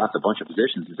think it slapped a bunch of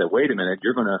physicians and said, wait a minute,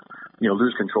 you're going to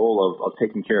lose control of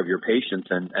taking care of your patients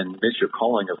and miss your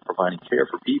calling of providing care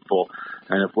for people.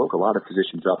 And it woke a lot of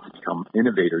physicians up to become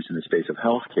innovators in the space of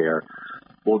healthcare.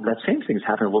 Well, that same thing has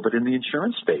happened a little bit in the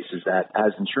insurance space, is that as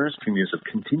insurance premiums have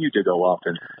continued to go up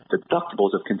and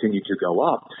deductibles have continued to go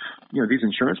up, these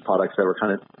insurance products that were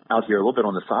kind of out here a little bit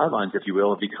on the sidelines, if you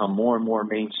will, have become more and more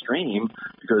mainstream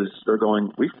because they're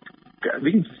going, we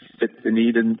can fit the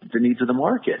needs of the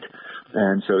market.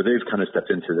 And so they've kind of stepped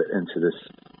into this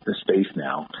space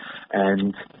now.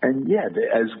 And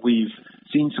as we've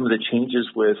seen some of the changes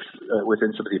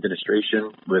within some of the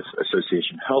administration with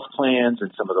association health plans and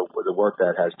some of the work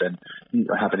that has been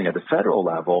happening at the federal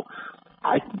level,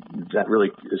 that really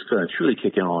is going to truly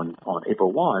kick in on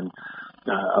April 1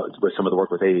 with some of the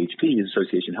work with AHP,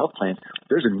 Association Health Plans.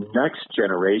 There's a next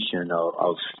generation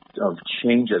of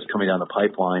changes coming down the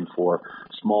pipeline for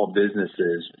small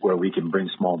businesses where we can bring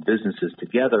small businesses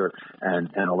together and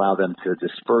allow them to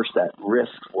disperse that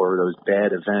risk for those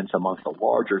bad events amongst a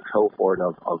larger cohort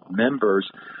of members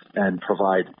and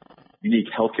provide unique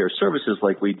healthcare services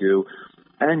like we do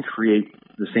and create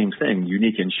the same thing,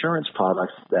 unique insurance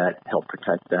products that help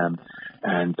protect them,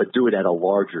 but do it at a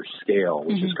larger scale,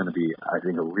 which is going to be, I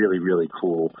think, a really, really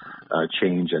cool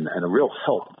change and a real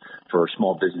help for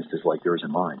small businesses like yours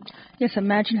and mine. Yes,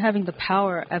 imagine having the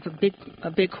power of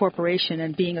a big corporation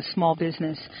and being a small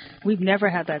business. We've never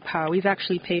had that power. We've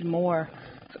actually paid more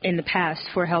in the past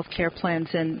for health care plans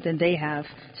than they have.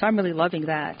 So I'm really loving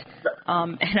that.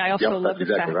 And I also love the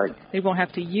fact they won't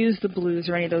have to use the Blues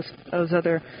or any of those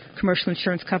other commercial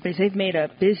insurance companies. They've made a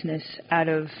business out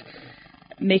of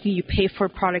making you pay for a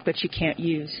product that you can't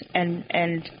use and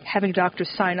having doctors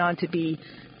sign on to be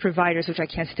providers, which I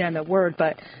can't stand that word,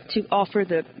 but to offer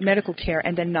the medical care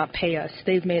and then not pay us.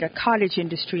 They've made a cottage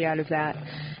industry out of that.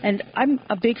 And I'm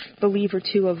a big believer,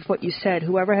 too, of what you said.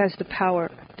 Whoever has the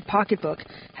power, the pocketbook,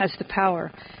 has the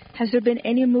power. Has there been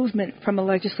any movement from a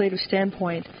legislative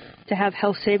standpoint to have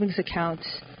health savings accounts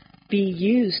be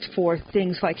used for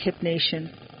things like Hip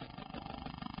Nation?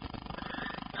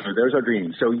 So there's our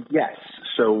dream. So, yes.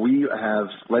 So we have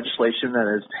legislation that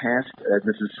has passed, and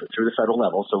this is through the federal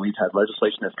level, so we've had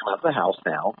legislation that's come out of the House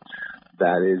now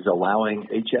that is allowing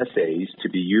HSAs to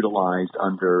be utilized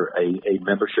under a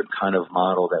membership kind of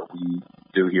model that we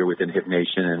do here within Hip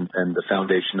Nation and the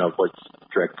foundation of what's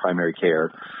direct primary care.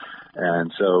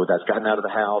 And so that's gotten out of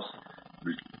the House.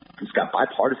 It's got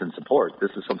bipartisan support.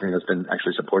 This is something that's been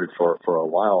actually supported for a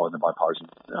while in the bipartisan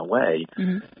way.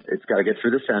 Mm-hmm. It's got to get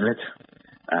through the Senate.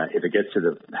 If it gets to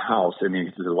the House, to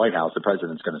the White House, the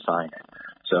president's going to sign it.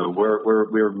 So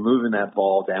we're moving that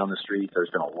ball down the street. There's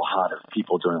been a lot of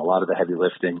people doing a lot of the heavy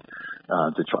lifting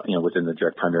to try, within the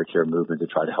direct primary care movement to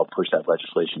try to help push that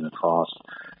legislation across.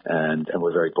 And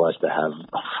we're very blessed to have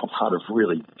a lot of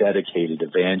really dedicated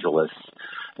evangelists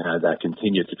that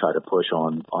continue to try to push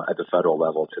on at the federal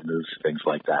level to move things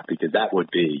like that, because that would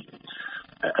be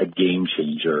a game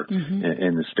changer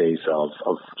in the space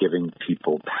of giving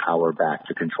people power back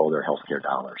to control their healthcare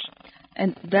dollars.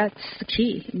 And that's the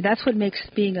key. That's what makes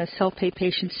being a self-pay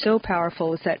patient so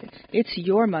powerful, is that it's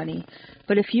your money.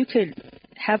 But if you could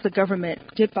have the government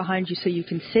get behind you so you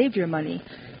can save your money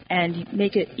and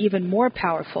make it even more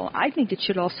powerful, I think it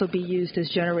should also be used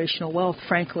as generational wealth,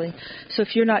 frankly. So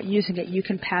if you're not using it, you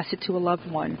can pass it to a loved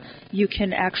one. You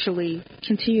can actually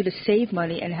continue to save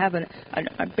money and have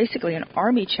basically an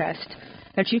army chest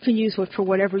that you can use for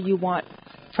whatever you want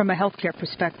from a healthcare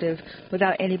perspective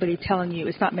without anybody telling you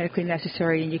it's not medically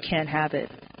necessary and you can't have it.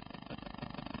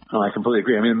 Oh, I completely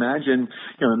agree. I mean, imagine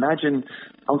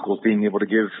uncles being able to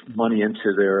give money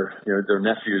into their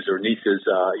nephews or nieces,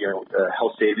 a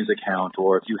health savings account,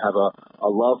 or if you have a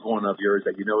loved one of yours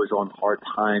that is on hard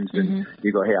times, and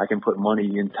you go, hey, I can put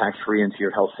money in tax-free into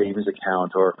your health savings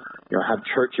account, or have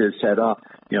churches set up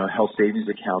health savings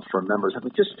accounts for members. I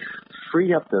mean, just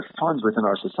free up the funds within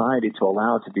our society to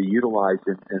allow it to be utilized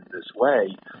in this way.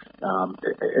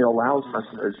 It allows us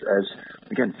as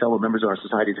again, fellow members of our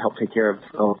society to help take care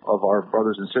of our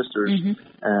brothers and sisters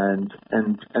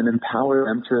and empower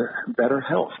them to better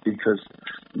health, because,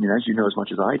 as you know as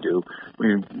much as I do,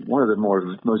 one of the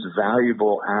most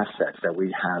valuable assets that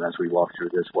we have as we walk through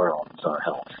this world is our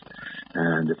health.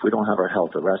 And if we don't have our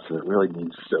health, the rest of it really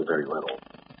means so very little.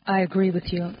 I agree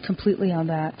with you completely on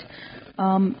that.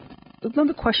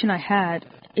 Another question I had,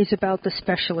 is about the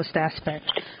specialist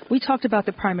aspect. We talked about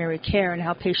the primary care and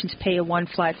how patients pay a one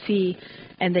flat fee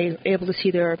and they're able to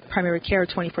see their primary care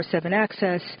 24/7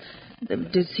 access,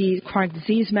 chronic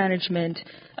disease management,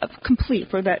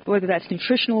 complete, whether that's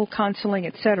nutritional counseling,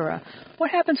 etc.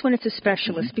 What happens when it's a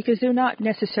specialist? Because they're not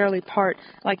necessarily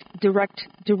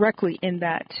directly in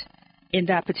that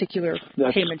particular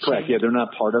That's payment correct. chain. Yeah, they're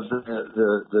not part of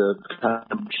the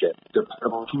membership. They're part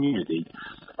of our community.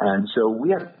 And so we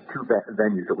have two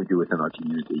venues that we do within our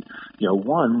community.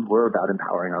 One, we're about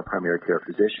empowering our primary care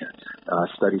physicians.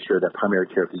 Studies show that primary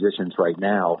care physicians right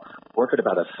now work at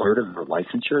about a third of their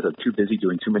licensure. They're too busy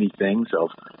doing too many things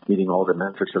of meeting all the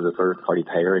metrics of the third-party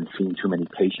payer and seeing too many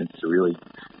patients to really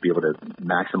be able to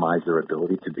maximize their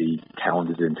ability to be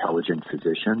talented, intelligent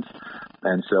physicians.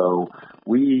 And so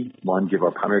we, one, give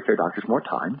our primary care doctors more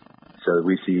time. So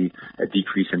we see a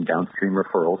decrease in downstream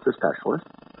referrals to specialists.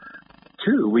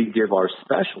 Two, we give our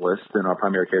specialists and our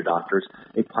primary care doctors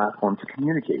a platform to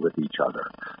communicate with each other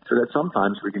so that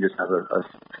sometimes we can just have a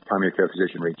primary care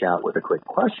physician reach out with a quick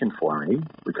question for me.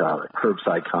 We call it a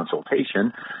curbside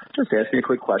consultation. Just ask me a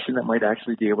quick question that might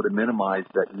actually be able to minimize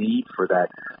that need for that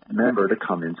member to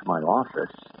come into my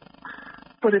office.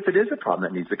 But if it is a problem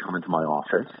that needs to come into my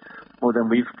office, well, then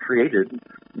we've created,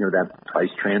 that price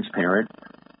transparent,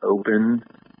 open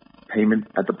payment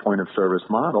at the point of service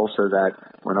model so that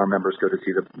when our members go to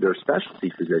see their specialty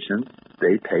physicians,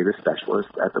 they pay the specialist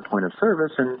at the point of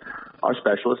service. And our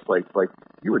specialists, like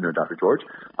you would know, Dr. George,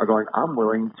 are going, I'm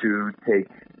willing to take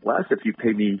less if you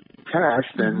pay me cash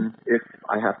than if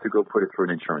I have to go put it through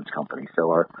an insurance company. So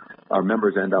our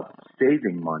members end up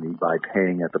saving money by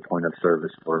paying at the point of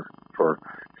service for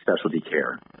specialty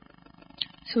care.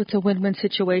 So it's a win-win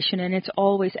situation, and it's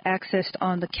always accessed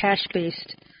on the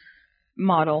cash-based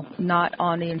model, not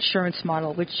on the insurance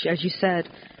model, which, as you said,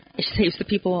 it saves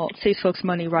folks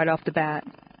money right off the bat.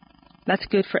 That's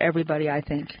good for everybody, I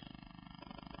think.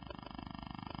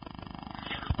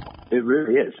 It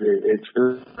really is.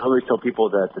 I always tell people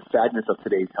that the sadness of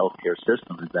today's healthcare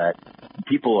system is that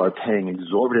people are paying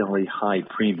exorbitantly high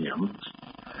premiums,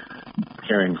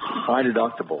 carrying high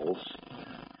deductibles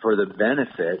for the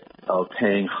benefit of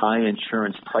paying high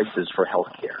insurance prices for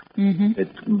health care.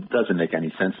 It doesn't make any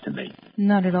sense to me.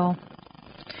 Not at all.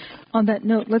 On that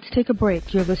note, let's take a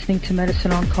break. You're listening to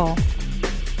Medicine on Call.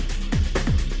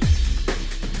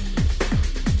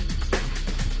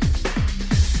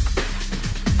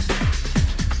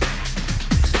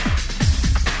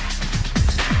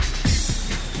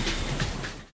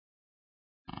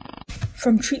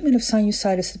 From treatment of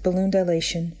sinusitis with balloon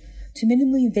dilation to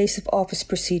minimally invasive office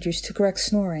procedures to correct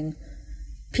snoring,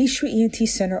 Peachtree ENT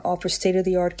Center offers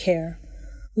state-of-the-art care.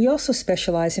 We also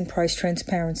specialize in price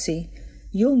transparency.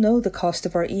 You'll know the cost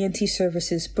of our ENT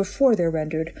services before they're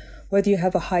rendered, whether you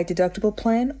have a high deductible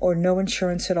plan or no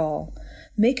insurance at all.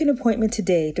 Make an appointment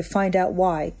today to find out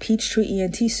why Peachtree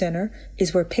ENT Center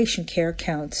is where patient care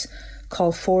counts.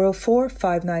 Call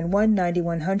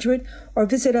 404-591-9100 or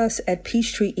visit us at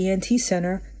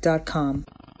peachtreeentcenter.com.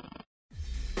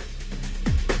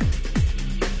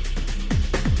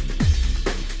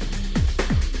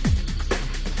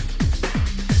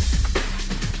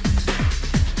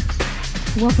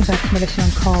 Welcome back to Medicine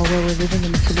on Call, where we're living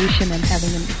in the solution and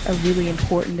having a really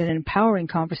important and empowering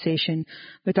conversation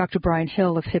with Dr. Brian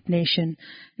Hill of Hip Nation.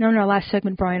 Now, in our last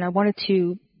segment, Brian, I wanted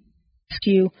to ask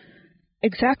you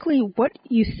exactly what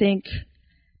you think.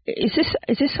 Is this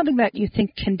something that you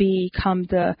think can become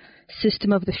the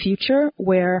system of the future,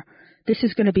 where this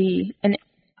is going to be? And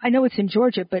I know it's in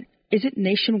Georgia, but is it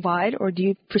nationwide, or do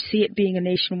you foresee it being a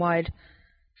nationwide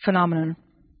phenomenon?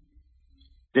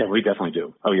 Yeah, we definitely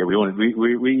do. Oh yeah,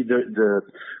 the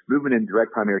movement in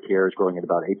direct primary care is growing at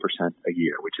about 8% a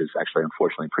year, which is actually,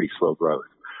 unfortunately, pretty slow growth.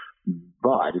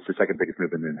 But it's the second biggest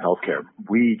movement in healthcare.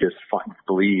 We just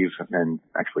believe, and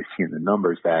actually see in the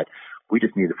numbers, that we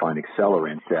just need to find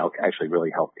accelerants to actually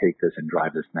really help take this and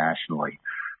drive this nationally.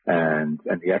 And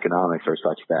the economics are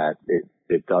such that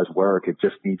it does work. It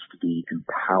just needs to be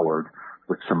empowered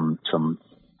with some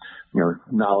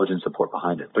knowledge and support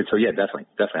behind it. But so yeah, definitely.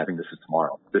 I think this is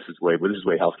tomorrow. This is the way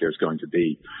healthcare is going to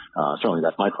be. Certainly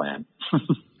that's my plan.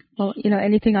 Well,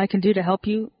 anything I can do to help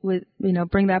you with,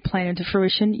 bring that plan into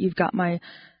fruition, you've got my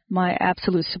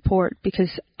absolute support,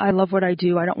 because I love what I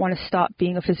do. I don't want to stop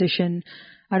being a physician.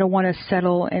 I don't want to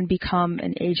settle and become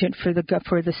an agent for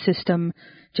the system,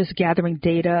 just gathering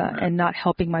data and not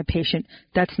helping my patient.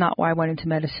 That's not why I went into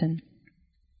medicine.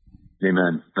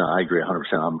 Amen. No, I agree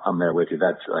 100%. I'm there with you.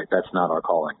 That's not our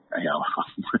calling,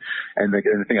 And the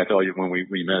thing I told you when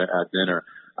we met at dinner,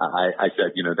 I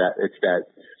said, that it's that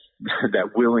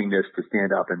willingness to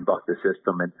stand up and buck the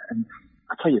system. And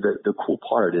I'll tell you the cool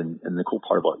part and the cool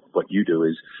part about what you do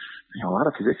is, a lot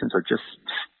of physicians are just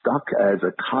stuck as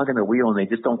a cog in the wheel, and they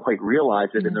just don't quite realize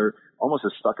it, and they're almost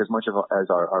as stuck as much as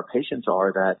our patients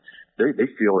are, that they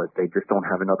feel that they just don't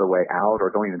have another way out or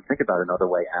don't even think about another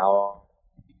way out.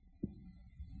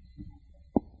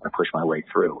 I push my way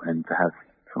through, and to have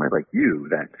somebody like you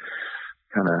that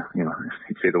kind of,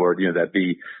 you'd say the word, that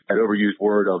overused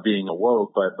word of being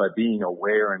awoke, but being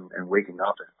aware and waking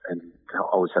up, and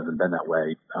always haven't been that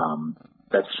way.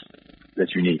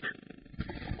 That's unique.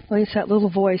 Well, it's that little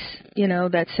voice,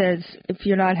 that says, if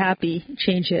you're not happy,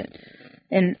 change it.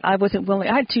 And I wasn't willing.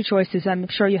 I had two choices. I'm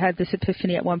sure you had this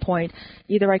epiphany at one point.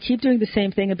 Either I keep doing the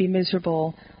same thing and be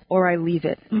miserable, or I leave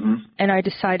it. Mm-hmm. And I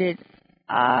decided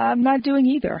I'm not doing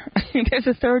either. There's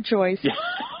a third choice. Yeah.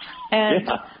 And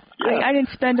yeah. I didn't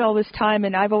spend all this time,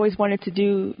 and I've always wanted to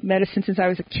do medicine since I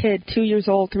was a kid, 2 years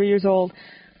old, 3 years old.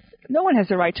 No one has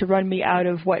the right to run me out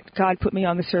of what God put me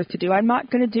on this earth to do. I'm not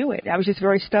going to do it. I was just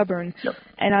very stubborn,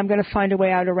 and I'm going to find a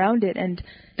way out around it. And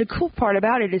the cool part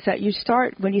about it is that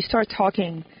when you start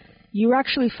talking, you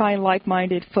actually find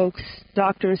like-minded folks,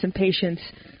 doctors and patients.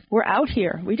 We're out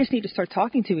here. We just need to start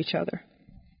talking to each other.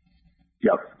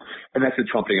 Yep. And that's the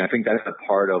Trump thing. I think that's a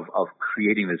part of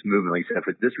creating this movement. Like you said,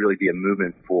 for this really be a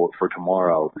movement for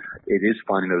tomorrow, it is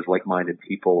finding those like-minded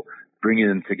people, bringing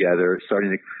them together, starting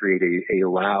to create a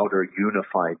louder,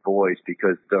 unified voice,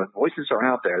 because the voices are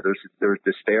out there. They're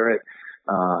disparate.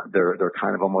 They're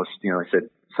kind of almost, I said,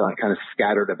 kind of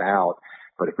scattered about.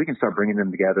 But if we can start bringing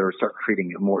them together, start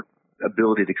creating a more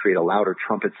ability to create a louder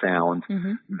trumpet sound,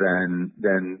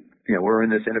 then we're in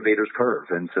this innovator's curve.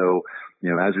 And so,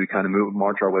 as we kind of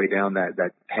march our way down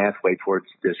that pathway towards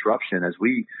disruption, as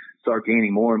we start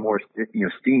gaining more and more,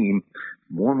 steam,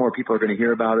 more and more people are going to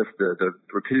hear about us. The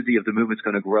rapidity of the movement's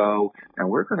going to grow, and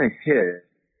we're going to hit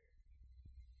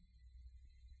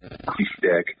the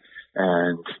stick.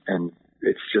 And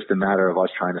it's just a matter of us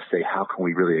trying to say, how can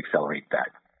we really accelerate that?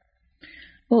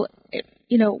 Well,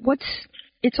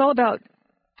 it's all about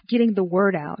getting the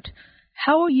word out.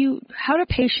 How do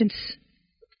patients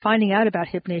finding out about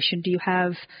Hip Nation? Do you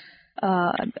have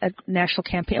a national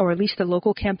campaign, or at least a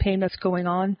local campaign that's going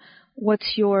on?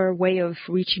 What's your way of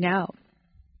reaching out?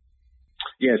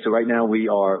 Yeah, so right now we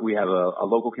have a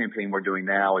local campaign we're doing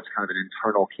now. It's kind of an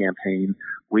internal campaign.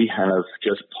 We have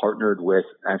just partnered with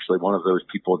actually one of those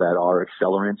people that are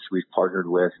accelerants. We've partnered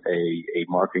with a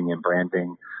marketing and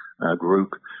branding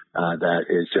group that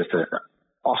is just an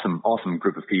awesome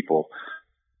group of people,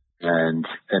 and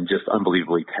just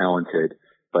unbelievably talented.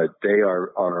 But they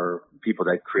are people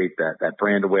that create that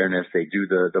brand awareness. They do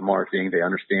the marketing. They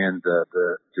understand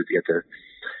to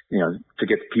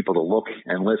get people to look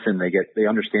and listen. They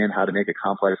understand how to make a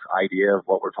complex idea of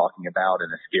what we're talking about,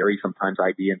 and a scary sometimes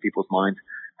idea in people's minds.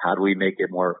 How do we make it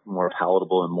more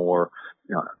palatable and more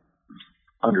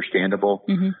understandable?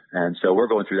 Mm-hmm. And so we're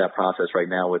going through that process right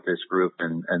now with this group.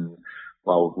 And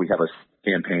while we have a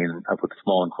campaign, with a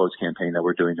small and close campaign that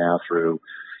we're doing now through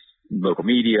local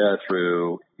media,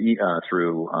 through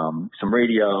some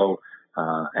radio,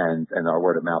 and our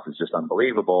word of mouth is just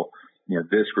unbelievable.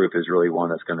 This group is really one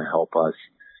that's going to help us,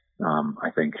 I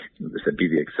think, be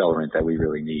the accelerant that we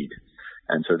really need.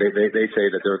 And so they say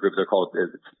that their group, they're called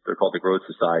the Growth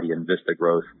Society, and Vista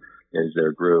Growth is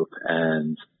their group,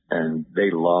 and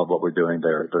they love what we're doing.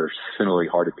 They're similarly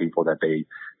hearted people that we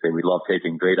love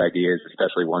taking great ideas,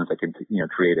 especially ones that can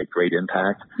create a great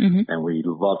impact, and we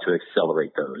love to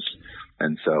accelerate those.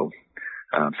 And so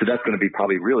that's going to be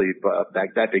probably really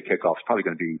that big kickoff is probably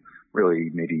going to be really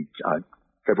maybe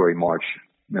February, March,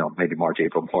 maybe March,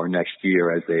 April, or next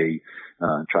year, as they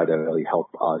try to really help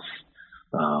us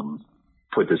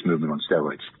put this movement on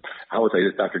steroids. I will tell you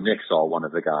this: Dr. Nick saw one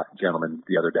of the gentlemen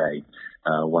the other day,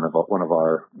 one of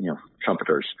our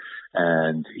trumpeters,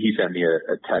 and he sent me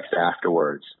a text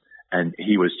afterwards, and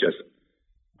he was just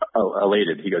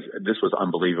elated. He goes, "This was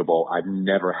unbelievable. I've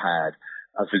never had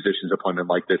a physician's appointment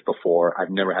like this before. I've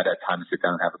never had that time to sit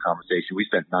down and have a conversation. We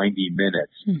spent 90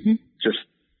 minutes just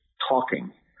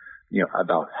talking,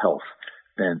 about health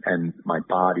and my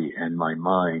body and my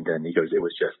mind." And he goes, "It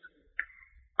was just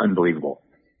unbelievable."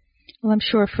 Well, I'm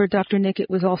sure for Dr. Nick it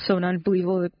was also an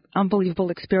unbelievable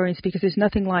experience, because there's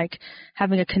nothing like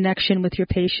having a connection with your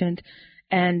patient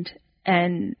and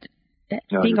being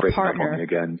a partner.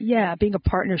 Yeah, being a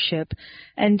partnership.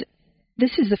 And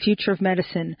this is the future of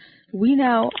medicine. We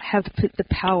now have the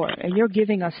power, and you're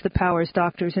giving us the power as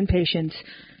doctors and patients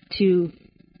to,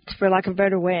 for lack of a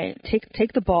better way,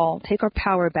 take the ball, take our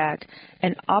power back,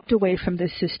 and opt away from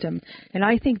this system. And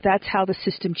I think that's how the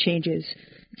system changes.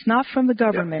 It's not from the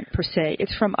government per se.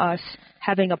 It's from us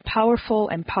having a powerful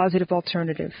and positive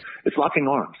alternative? It's locking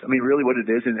arms. I mean, really what it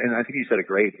is, and I think you said it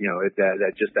great,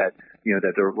 that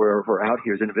we're out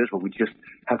here as individuals. We just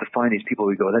have to find these people.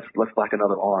 We go, let's lock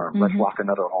another arm. Let's lock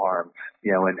another arm.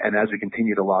 And as we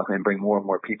continue to lock and bring more and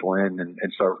more people in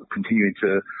and start continuing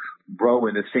to grow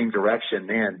in the same direction,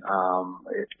 man, our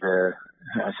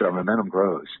momentum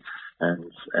grows.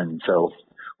 And so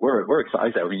we're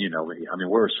excited.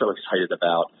 We're so excited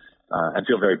about, and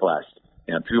feel very blessed.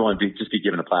 We want to just be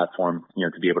given a platform,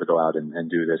 to be able to go out and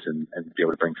do this and be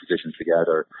able to bring physicians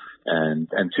together. And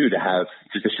two, to have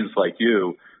physicians like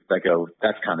you that go,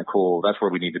 that's kind of cool. That's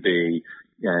where we need to be.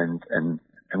 And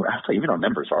actually, even our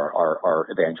members are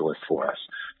evangelists for us.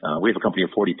 We have a company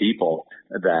of 40 people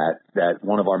that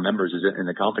one of our members is in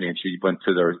the company, and she went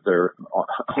to their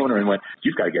owner and went,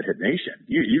 "You've got to get HipNation.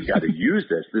 You've got to use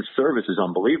this. This service is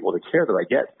unbelievable. The care that I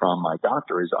get from my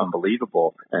doctor is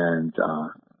unbelievable." And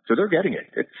so they're getting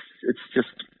it.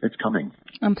 It's coming.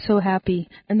 I'm so happy.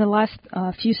 In the last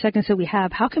few seconds that we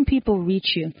have, how can people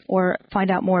reach you or find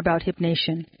out more about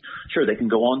HipNation? Sure. They can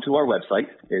go on to our website.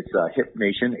 It's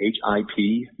HipNation,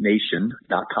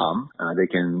 HIPNation.com. They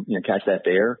can catch that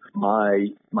there.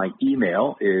 My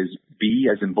email is B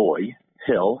as in boy,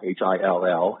 Hill,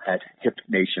 HILL,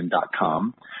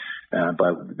 @HipNation.com.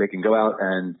 But they can go out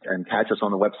and catch us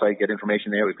on the website, get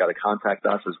information there. We've got to contact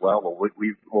us as well.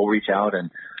 We'll reach out and,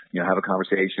 have a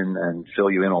conversation and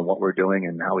fill you in on what we're doing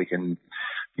and how we can,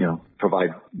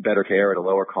 provide better care at a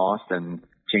lower cost and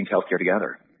change healthcare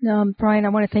together. Brian, I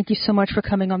want to thank you so much for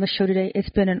coming on the show today.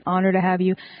 It's been an honor to have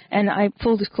you. And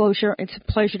full disclosure, it's a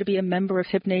pleasure to be a member of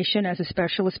HipNation as a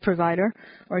specialist provider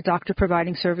or a doctor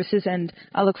providing services. And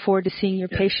I look forward to seeing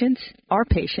our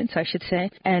patients, I should say,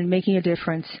 and making a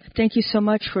difference. Thank you so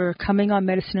much for coming on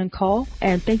Medicine on Call.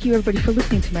 And thank you, everybody, for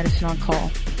listening to Medicine on Call.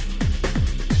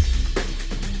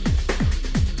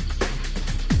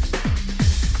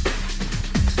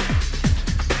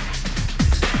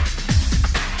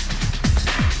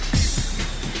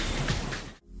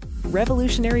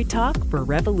 Revolutionary talk for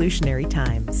revolutionary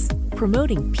times.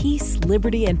 Promoting peace,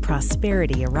 liberty, and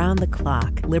prosperity around the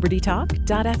clock.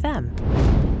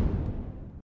 LibertyTalk.fm.